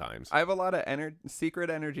me sometimes. I have a lot of secret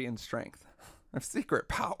energy and strength. I have secret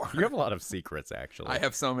power. You have a lot of secrets, actually. I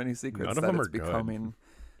have so many secrets. None of them are becoming. Good.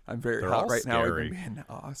 I'm very They're hot all right now. scary. Even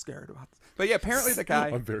being scared about this. But yeah, apparently the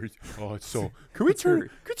guy. I'm very. Oh, it's so. Can we turn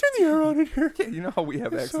the air on in here? Yeah, you know how we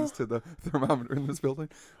have access to the thermometer in this building.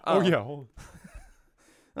 Oh yeah.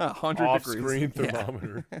 100 Off-screen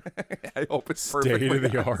thermometer. Yeah. I hope it's perfectly state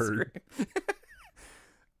of the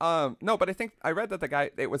art. No, but I think I read that the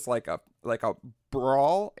guy. It was like a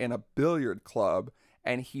brawl in a billiard club.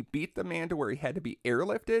 And he beat the man to where he had to be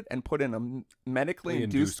airlifted and put in a medically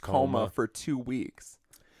induced coma for 2 weeks.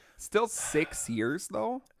 Still 6 years,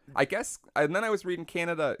 though. I guess, and then I was reading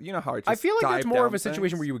Canada. You know how I feel like that's more of a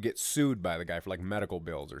situation where you would get sued by the guy for like medical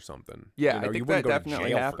bills or something. Yeah, you know, I think you wouldn't that go definitely to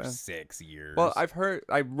jail happened. for 6 years. Well,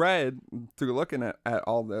 I read through looking at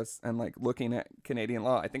all this and like looking at Canadian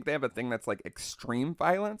law. I think they have a thing that's like extreme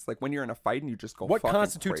violence, like when you're in a fight and you just go. What fucking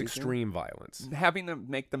constitutes crazy. Extreme violence? Having to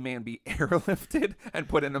make the man be airlifted and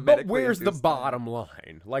put in a medically. But where's the bottom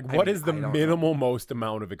line? Like, what is the minimal most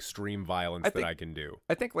amount of extreme violence that I can do?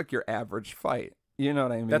 I think like your average fight. You know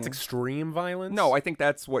what I mean? That's extreme violence? No, I think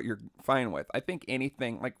that's what you're fine with. I think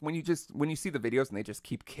anything, like when you see the videos and they just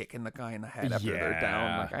keep kicking the guy in the head after they're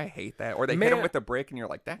down, like I hate that. Or they hit him with a brick and you're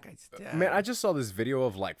like, that guy's dead. Man, I just saw this video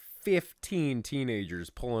of like 15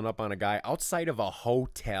 teenagers pulling up on a guy outside of a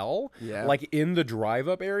hotel, like in the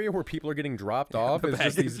drive-up area where people are getting dropped off.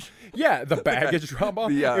 It's just the baggage drop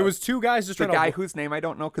off. It was two guys just trying to. The guy whose name I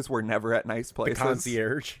don't know because we're never at nice places. The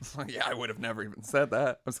concierge. Yeah, I would have never even said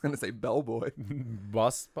that. I was going to say bellboy.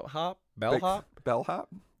 Bus hop? Bellhop? Bellhop?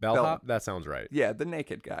 Bellhop? That sounds right. Yeah, the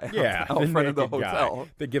naked guy. Yeah, out front of the hotel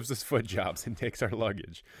that gives us foot jobs and takes our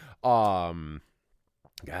luggage.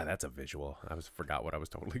 God, that's a visual. Forgot what I was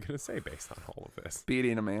totally gonna say based on all of this.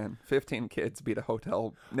 Beating a man. 15 kids beat a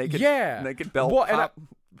hotel naked. Yeah. Naked bellhop.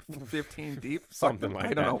 15 deep. Something like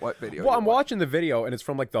that. I don't know what video. Well, I'm watching the video, and it's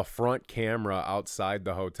from like the front camera outside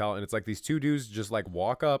the hotel, and it's like these two dudes just like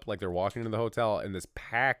walk up, like they're walking into the hotel, and this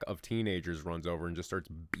pack of teenagers runs over and just starts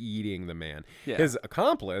beating the man. Yeah. His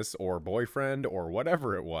accomplice or boyfriend or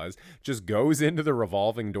whatever it was just goes into the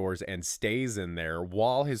revolving doors and stays in there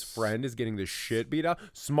while his friend is getting the shit beat out.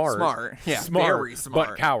 Smart. Yeah. Smart. Very smart.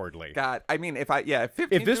 But cowardly. God, I mean, if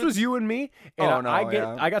this was you and me, and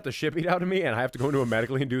I I got the shit beat out of me, and I have to go into a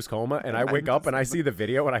medically induced coma, and I wake up and I see the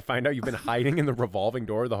video, and I find out you've been hiding in the revolving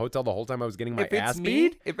door of the hotel the whole time I was getting my ass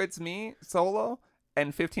beat. If it's me solo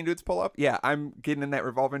and 15 dudes pull up, yeah, I'm getting in that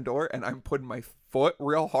revolving door and I'm putting my foot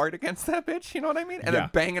real hard against that bitch, you know what I mean? And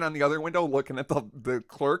then banging on the other window, looking at the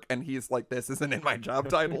clerk, and he's like, "This isn't in my job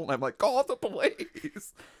title," and I'm like, "Call the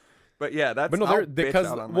police." But yeah, that's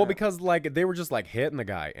because like they were just like hitting the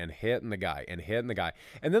guy and hitting the guy and hitting the guy,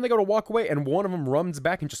 and then they go to walk away, and one of them runs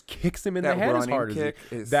back and just kicks him in the head as hard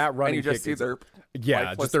as that running and you kick. Just see their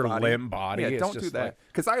just their limp body. Yeah, don't do that,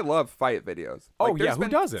 because I love fight videos. Like, who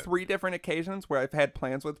does it? 3 different occasions where I've had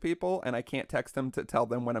plans with people, and I can't text them to tell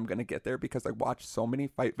them when I'm going to get there because I watched so many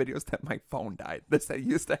fight videos that my phone died. This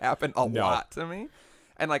used to happen a lot to me.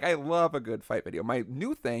 And, like, I love a good fight video. My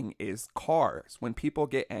new thing is cars. When people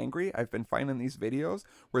get angry, I've been finding these videos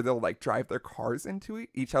where they'll, like, drive their cars into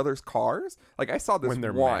each other's cars. Like, I saw this when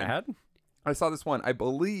they're mad? I saw this one. I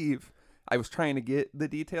believe I was trying to get the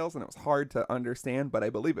details, and it was hard to understand, but I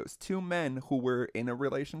believe it was 2 men who were in a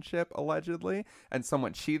relationship, allegedly, and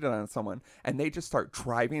someone cheated on someone, and they just start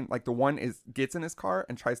driving. Like, the one gets in his car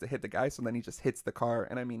and tries to hit the guy, so then he just hits the car,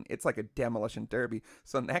 and I mean, it's like a demolition derby.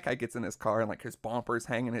 So that guy gets in his car, and like his bumper's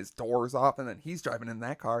hanging, his doors off, and then he's driving in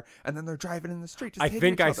that car, and then they're driving in the street. Just I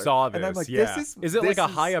think I saw this. And I'm like, yeah. Is it like a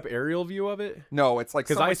high up aerial view of it? No, it's like,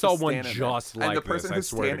 because I saw one just like and the person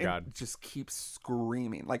this. who's I swear standing to God, just keeps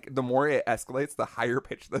screaming. Like, the more it escalates, the higher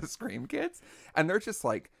pitch the scream gets, and they're just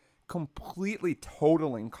like completely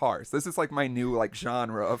totaling cars. This is like my new like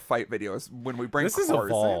genre of fight videos when we bring this cars is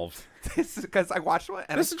evolved. This is because I watched one,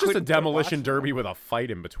 and this is just a demolition derby with a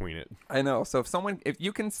fight in between it. I know. So if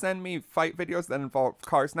you can send me fight videos that involve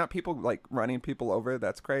cars, not people like running people over,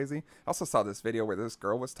 that's crazy. I also saw this video where this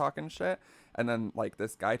girl was talking shit, and then like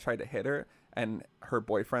this guy tried to hit her, and her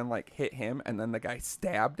boyfriend like hit him, and then the guy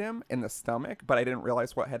stabbed him in the stomach, but I didn't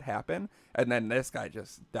realize what had happened, and then this guy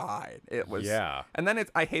just died. It was and then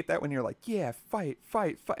I hate that when you're like, yeah, fight,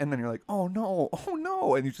 and then you're like, oh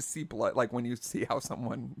no, and you just see blood, like when you see how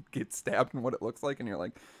someone gets stabbed and what it looks like, and you're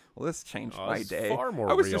like, well, this changed my day. Far more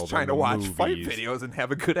I was real just trying to than watch movies. fight videos and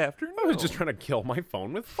have a good afternoon. I was just trying to kill my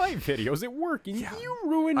phone with fight videos at work, and you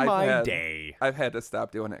ruined my day. I've had to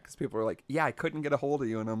stop doing it because people are like, yeah, I couldn't get a hold of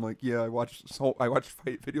you, and I'm like, yeah, I watched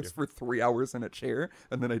fight videos for 3 hours in a chair,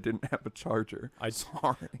 and then I didn't have a charger.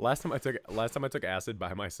 Sorry. Last time I took acid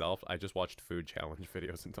by myself, I just watched food challenge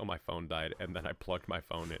videos until my phone died, and then I plugged my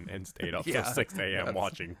phone in and stayed up till 6 a.m.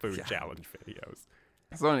 watching food challenge videos.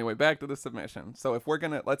 So anyway, back to the submission. So if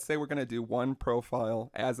let's say we're gonna do one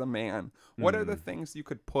profile as a man, what are the things you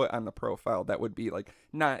could put on the profile that would be like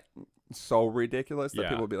not so ridiculous that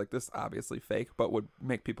people would be like, this is obviously fake, but would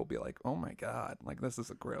make people be like, oh my God, like this is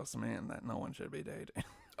a gross man that no one should be dating?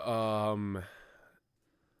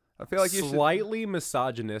 I feel like slightly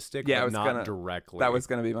misogynistic, but not directly. That was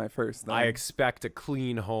going to be my first thing. I expect a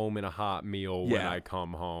clean home and a hot meal when I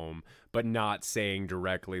come home, but not saying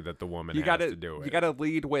directly that the woman has to do it. You got to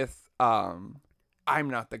lead with, I'm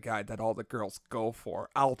not the guy that all the girls go for.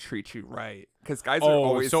 I'll treat you right. Because guys are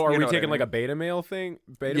always... So are we taking like a beta male thing?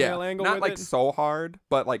 Male angle not with like it? so hard,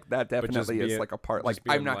 but like that definitely is like a part. Like,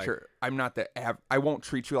 I'm not like, sure. I'm not I won't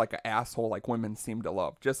treat you like an asshole like women seem to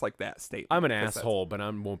love. Just like that statement. I'm an asshole, but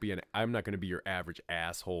I'm not going to be your average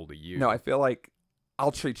asshole to you. No, I feel like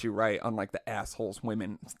I'll treat you right, unlike the assholes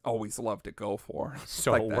women always love to go for.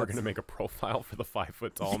 So like we're going to make a profile for the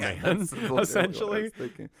 5'tall man, essentially.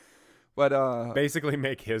 But basically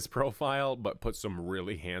make his profile, but put some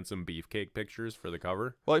really handsome beefcake pictures for the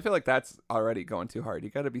cover. Well, I feel like that's already going too hard. You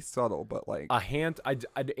got to be subtle, but like I'd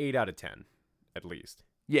 8 out of 10, at least.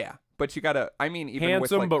 Yeah, but you gotta. I mean, even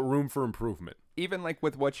handsome, with, like, but room for improvement. Even like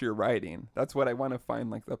with what you're writing, that's what I want to find.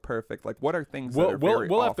 Like the perfect. Like what are things that are very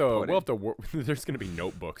off-putting? We'll have to. There's gonna be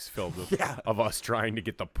notebooks filled with of us trying to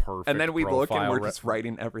get the perfect. And then we profile. look and we're just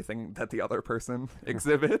writing everything that the other person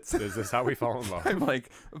exhibits. Is this how we fall in love? I'm like,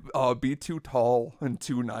 be too tall and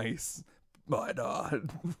too nice. But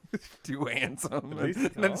too handsome, and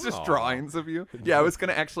then it's just drawings of you. Yeah, I was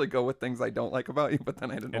gonna actually go with things I don't like about you, but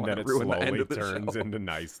then I didn't want to ruin the end of the show. And then it slowly turns into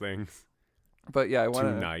nice things. But yeah, I want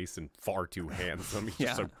too nice and far too handsome. He's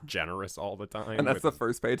just so generous all the time. And that's the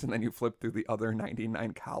first page, and then you flip through the other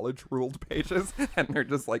 99 college ruled pages, and they're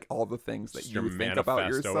just like all the things that you think about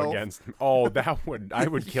yourself. I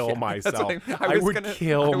would kill myself. I would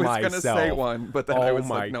kill myself. I was gonna say one, but then I was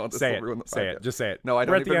like, no, this will ruin the podcast. Say it. Just say it. No, I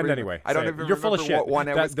don't. We're at the end anyway. I don't even remember full of shit. What one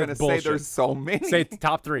I was gonna say. There's so many. Say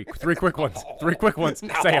top three. Three quick ones. Three quick ones.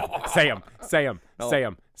 No.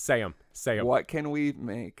 Say them. What can we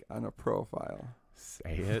make on a profile?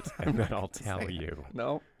 Say it, and then I'll tell you.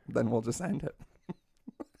 No, then we'll just end it.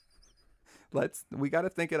 We got to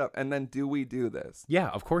think it up. And then do we do this? Yeah,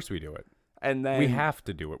 of course we do it. And then we have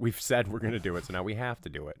to do it. We've said we're going to do it, so now we have to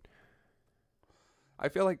do it. I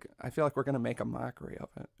feel like we're going to make a mockery of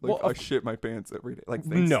it. Like, I shit my pants every day. Like,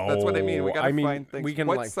 things, no. That's what I mean. We got to find things. We can,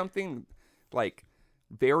 what's something, like,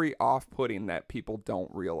 very off-putting that people don't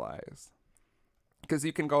realize? Because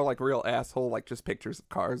you can go, like, real asshole, like, just pictures of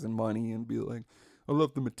cars and money and be like, I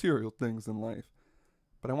love the material things in life.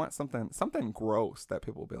 But I want something gross that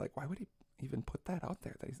people will be like, why would he even put that out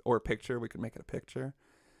there? Or a picture. We could make it a picture.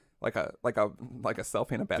 Like a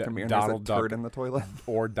selfie in a bathroom mirror and there's a turd in the toilet.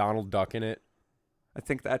 Or Donald Duck in it. I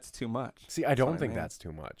think that's too much. See, I don't think that's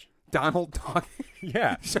too much. Donald Duck,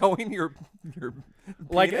 yeah, showing your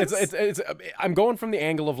like it's. I'm going from the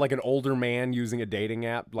angle of like an older man using a dating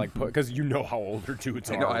app, like because you know how older dudes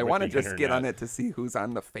are. I know. I want to just get on it to see who's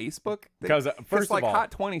on the Facebook. Because first like of all,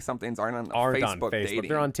 hot 20-somethings aren't on Facebook dating.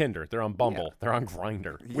 They're on Tinder. They're on Bumble. They're on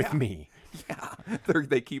Grindr with me. Yeah,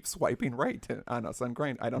 they keep swiping right on us on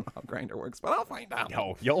Grindr. I don't know how Grindr works, but I'll find out.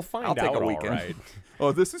 No, you'll find out. I'll take a weekend. All right.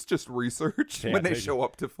 Oh, this is just research. When they show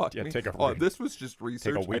up to fuck me. This was just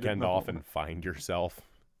research. Take a weekend off and find yourself.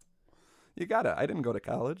 You gotta. I didn't go to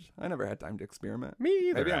college. I never had time to experiment. Me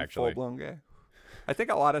either. Maybe I'm full-blown gay. I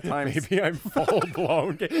think a lot of times. Maybe I'm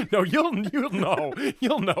full-blown gay. No, you'll know.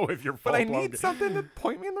 You'll know if you're full-blown. But I need something to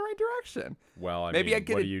point me in the right direction. Well, I maybe mean, I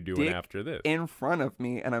get what are you doing after this? In front of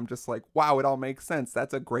me, and I'm just like, wow, it all makes sense.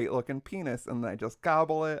 That's a great-looking penis, and then I just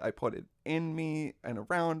gobble it. I put it in me and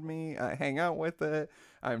around me. I hang out with it.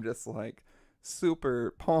 I'm just like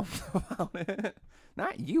super pumped about it.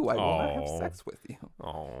 Not you. I will not have sex with you.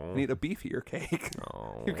 I need a beefier cake.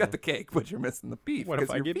 You've got the cake, but you're missing the beef. What if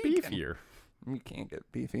I get vegan. beefier? You can't get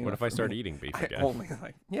beefy. What if I start eating beef again?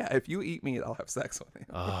 If you eat meat, I'll have sex with you.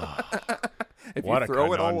 If what you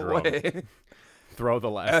throw it all away, throw the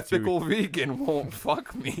last ethical vegan won't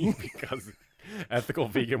fuck me because ethical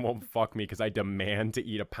vegan won't fuck me because I demand to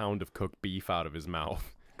eat a pound of cooked beef out of his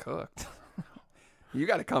mouth. Cooked. You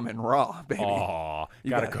got to come in raw, baby. Oh,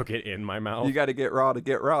 you got to cook it in my mouth. You got to get raw to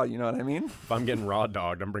get raw. You know what I mean? If I'm getting raw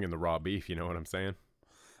dogged, I'm bringing the raw beef. You know what I'm saying?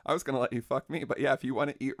 I was going to let you fuck me, but yeah, if you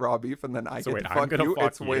want to eat raw beef and then I get to fuck you,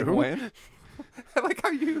 it's win-win. I like how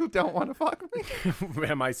you don't want to fuck me.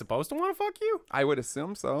 Am I supposed to want to fuck you? I would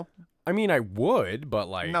assume so. I mean, I would, but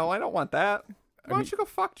like... No, I don't want that. Why don't you go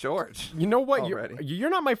fuck George? You know what? You're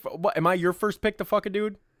not my... What, am I your first pick to fuck a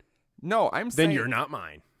dude? No, I'm saying... Then you're not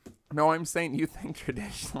mine. No, I'm saying you think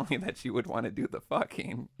traditionally that you would want to do the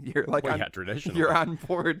fucking. You're like, traditionally. You're on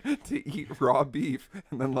board to eat raw beef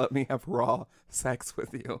and then let me have raw sex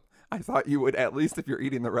with you. I thought you would, at least if you're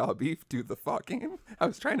eating the raw beef, do the fucking. I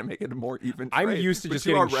was trying to make it a more even trade. I'm used to just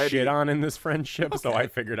getting shit on in this friendship, so I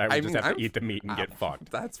figured I would just have to eat the meat and get fucked.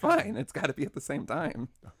 That's fine. It's got to be at the same time.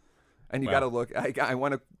 And you got to look. I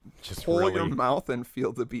want to just pull your mouth and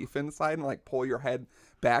feel the beef inside and like pull your head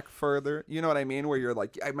back further. You know what I mean? Where you're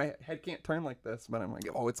like, my head can't turn like this, but I'm like,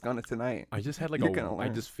 oh, it's gonna tonight. I just had like I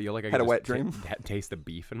just feel like I had a wet dream. Taste the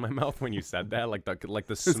beef in my mouth when you said that, like the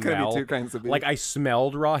There's smell. Gonna be two kinds of beef. Like I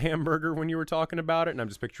smelled raw hamburger when you were talking about it, and I'm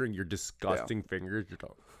just picturing your disgusting fingers just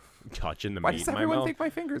touching the meat in my mouth. Why does everyone think my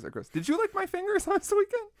fingers are gross? Did you lick my fingers last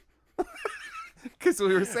weekend? Because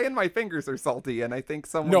we were saying my fingers are salty, and I think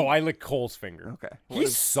someone... No, I licked Cole's finger. Okay. He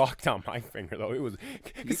sucked on my finger, though. It was...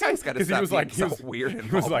 You guys got to stop being so weird. He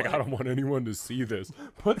was like, I don't want anyone to see this.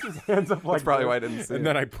 Puts his hands up like... That's probably why I didn't see it. And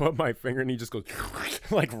then I put my finger, and he just goes...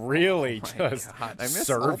 Like, really just... God. I miss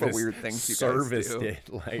all the weird things you guys do. It.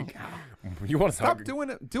 Like, you want to stop doing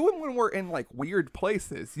it. Do them when we're in, like, weird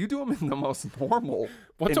places. You do them in the most normal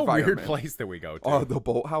What's a weird place that we go to? The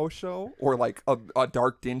Boathouse show, or like a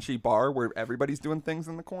dark, dingy bar where everybody's doing things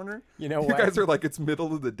in the corner. You know, you guys are like, it's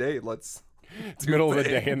middle of the day. It's middle of the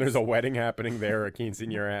day, and there's a wedding happening there, a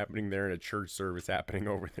quinceañera happening there, and a church service happening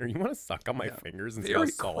over there. You want to suck on my fingers and see how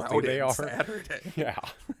salty they are? Saturday. Yeah.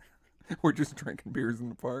 We're just drinking beers in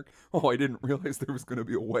the park. Oh, I didn't realize there was going to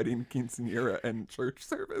be a wedding, quinceañera, and church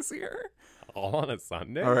service here. All on a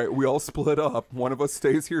Sunday? All right, we all split up. One of us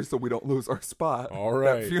stays here so we don't lose our spot. All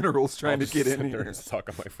right. That funeral's trying to get in here. And suck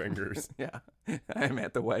on my fingers. Yeah. I'm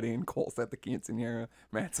at the wedding. Cole's at the quinceanera.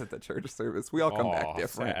 Matt's at the church service. We all come back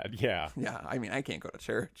different. Sad. Yeah. Yeah. I mean, I can't go to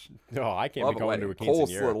church. No, I can't be going to a quinceanera.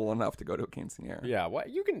 Cole's little enough to go to a quinceanera. Yeah. What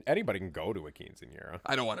anybody can go to a quinceanera.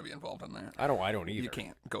 I don't want to be involved in that. I don't either. You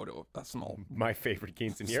can't go to a small. My favorite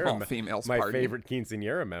quinceanera. Small females my party. favorite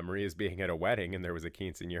quinceanera memory is being at a wedding and there was a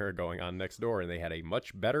quinceanera going on next door and they had a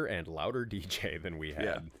much better and louder DJ than we had.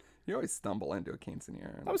 Yeah. You always stumble into a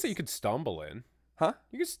quinceanera. I would say you could stumble in. Huh?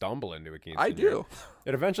 You could stumble into a quinceanera. I do.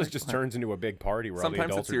 It eventually just turns into a big party where Sometimes all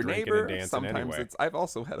the adults it's your are drinking neighbor. and dancing Sometimes anyway. I've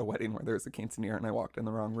also had a wedding where there's a quinceanera and I walked in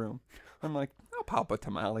the wrong room. I'm like, I'll pop a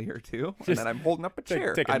tamale or two, and then I'm holding up a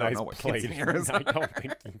chair. Take a I don't nice know what plate. quinceaneras I don't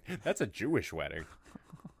think that's a Jewish wedding.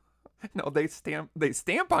 No, they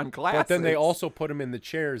stamp on glasses. But then they also put them in the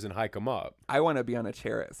chairs and hike them up. I want to be on a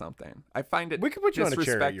chair at something. I find it We could put you on a chair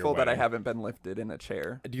at your disrespectful that I wedding. haven't been lifted in a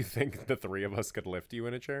chair. Do you think the three of us could lift you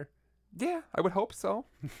in a chair? Yeah, I would hope so.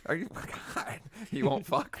 Are you? God, you won't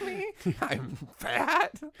fuck me. I'm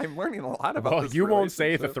fat. I'm learning a lot about. Well, this you won't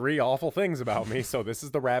say the relationship. three awful things about me, so this is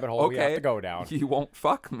the rabbit hole we have to go down. You won't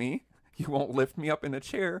fuck me. You won't lift me up in a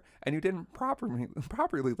chair, and you didn't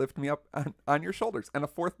properly lift me up on your shoulders. And a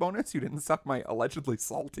fourth bonus, you didn't suck my allegedly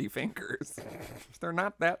salty fingers. They're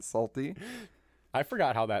not that salty. I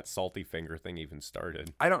forgot how that salty finger thing even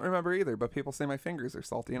started. I don't remember either, but people say my fingers are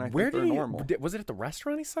salty, and I Where think they're did normal. Was it at the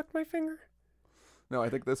restaurant he sucked my finger? No, I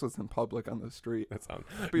think this was in public on the street. That sounds.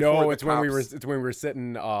 Before No, the it's when we were. cops- It's when we were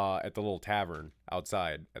sitting at the little tavern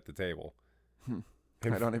outside at the table.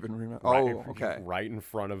 I don't even remember. Right- Oh, okay. Right in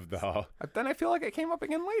front of the. Then I feel like it came up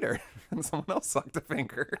again later, and someone else sucked a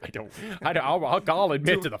finger. I'll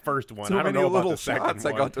admit to the first one. Too I don't many know about little the second shots.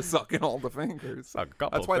 one. I got to suck in all the fingers. A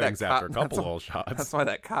couple That's why of things that after a cop- couple that's little shots. That's why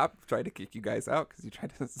that cop tried to kick you guys out, because you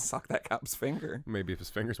tried to suck that cop's finger. Maybe if his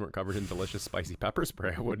fingers weren't covered in delicious spicy pepper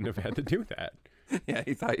spray, I wouldn't have had to do that. Yeah,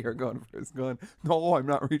 he thought you were going for his gun. No, I'm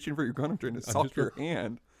not reaching for your gun. I'm trying to suck your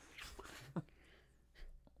hand.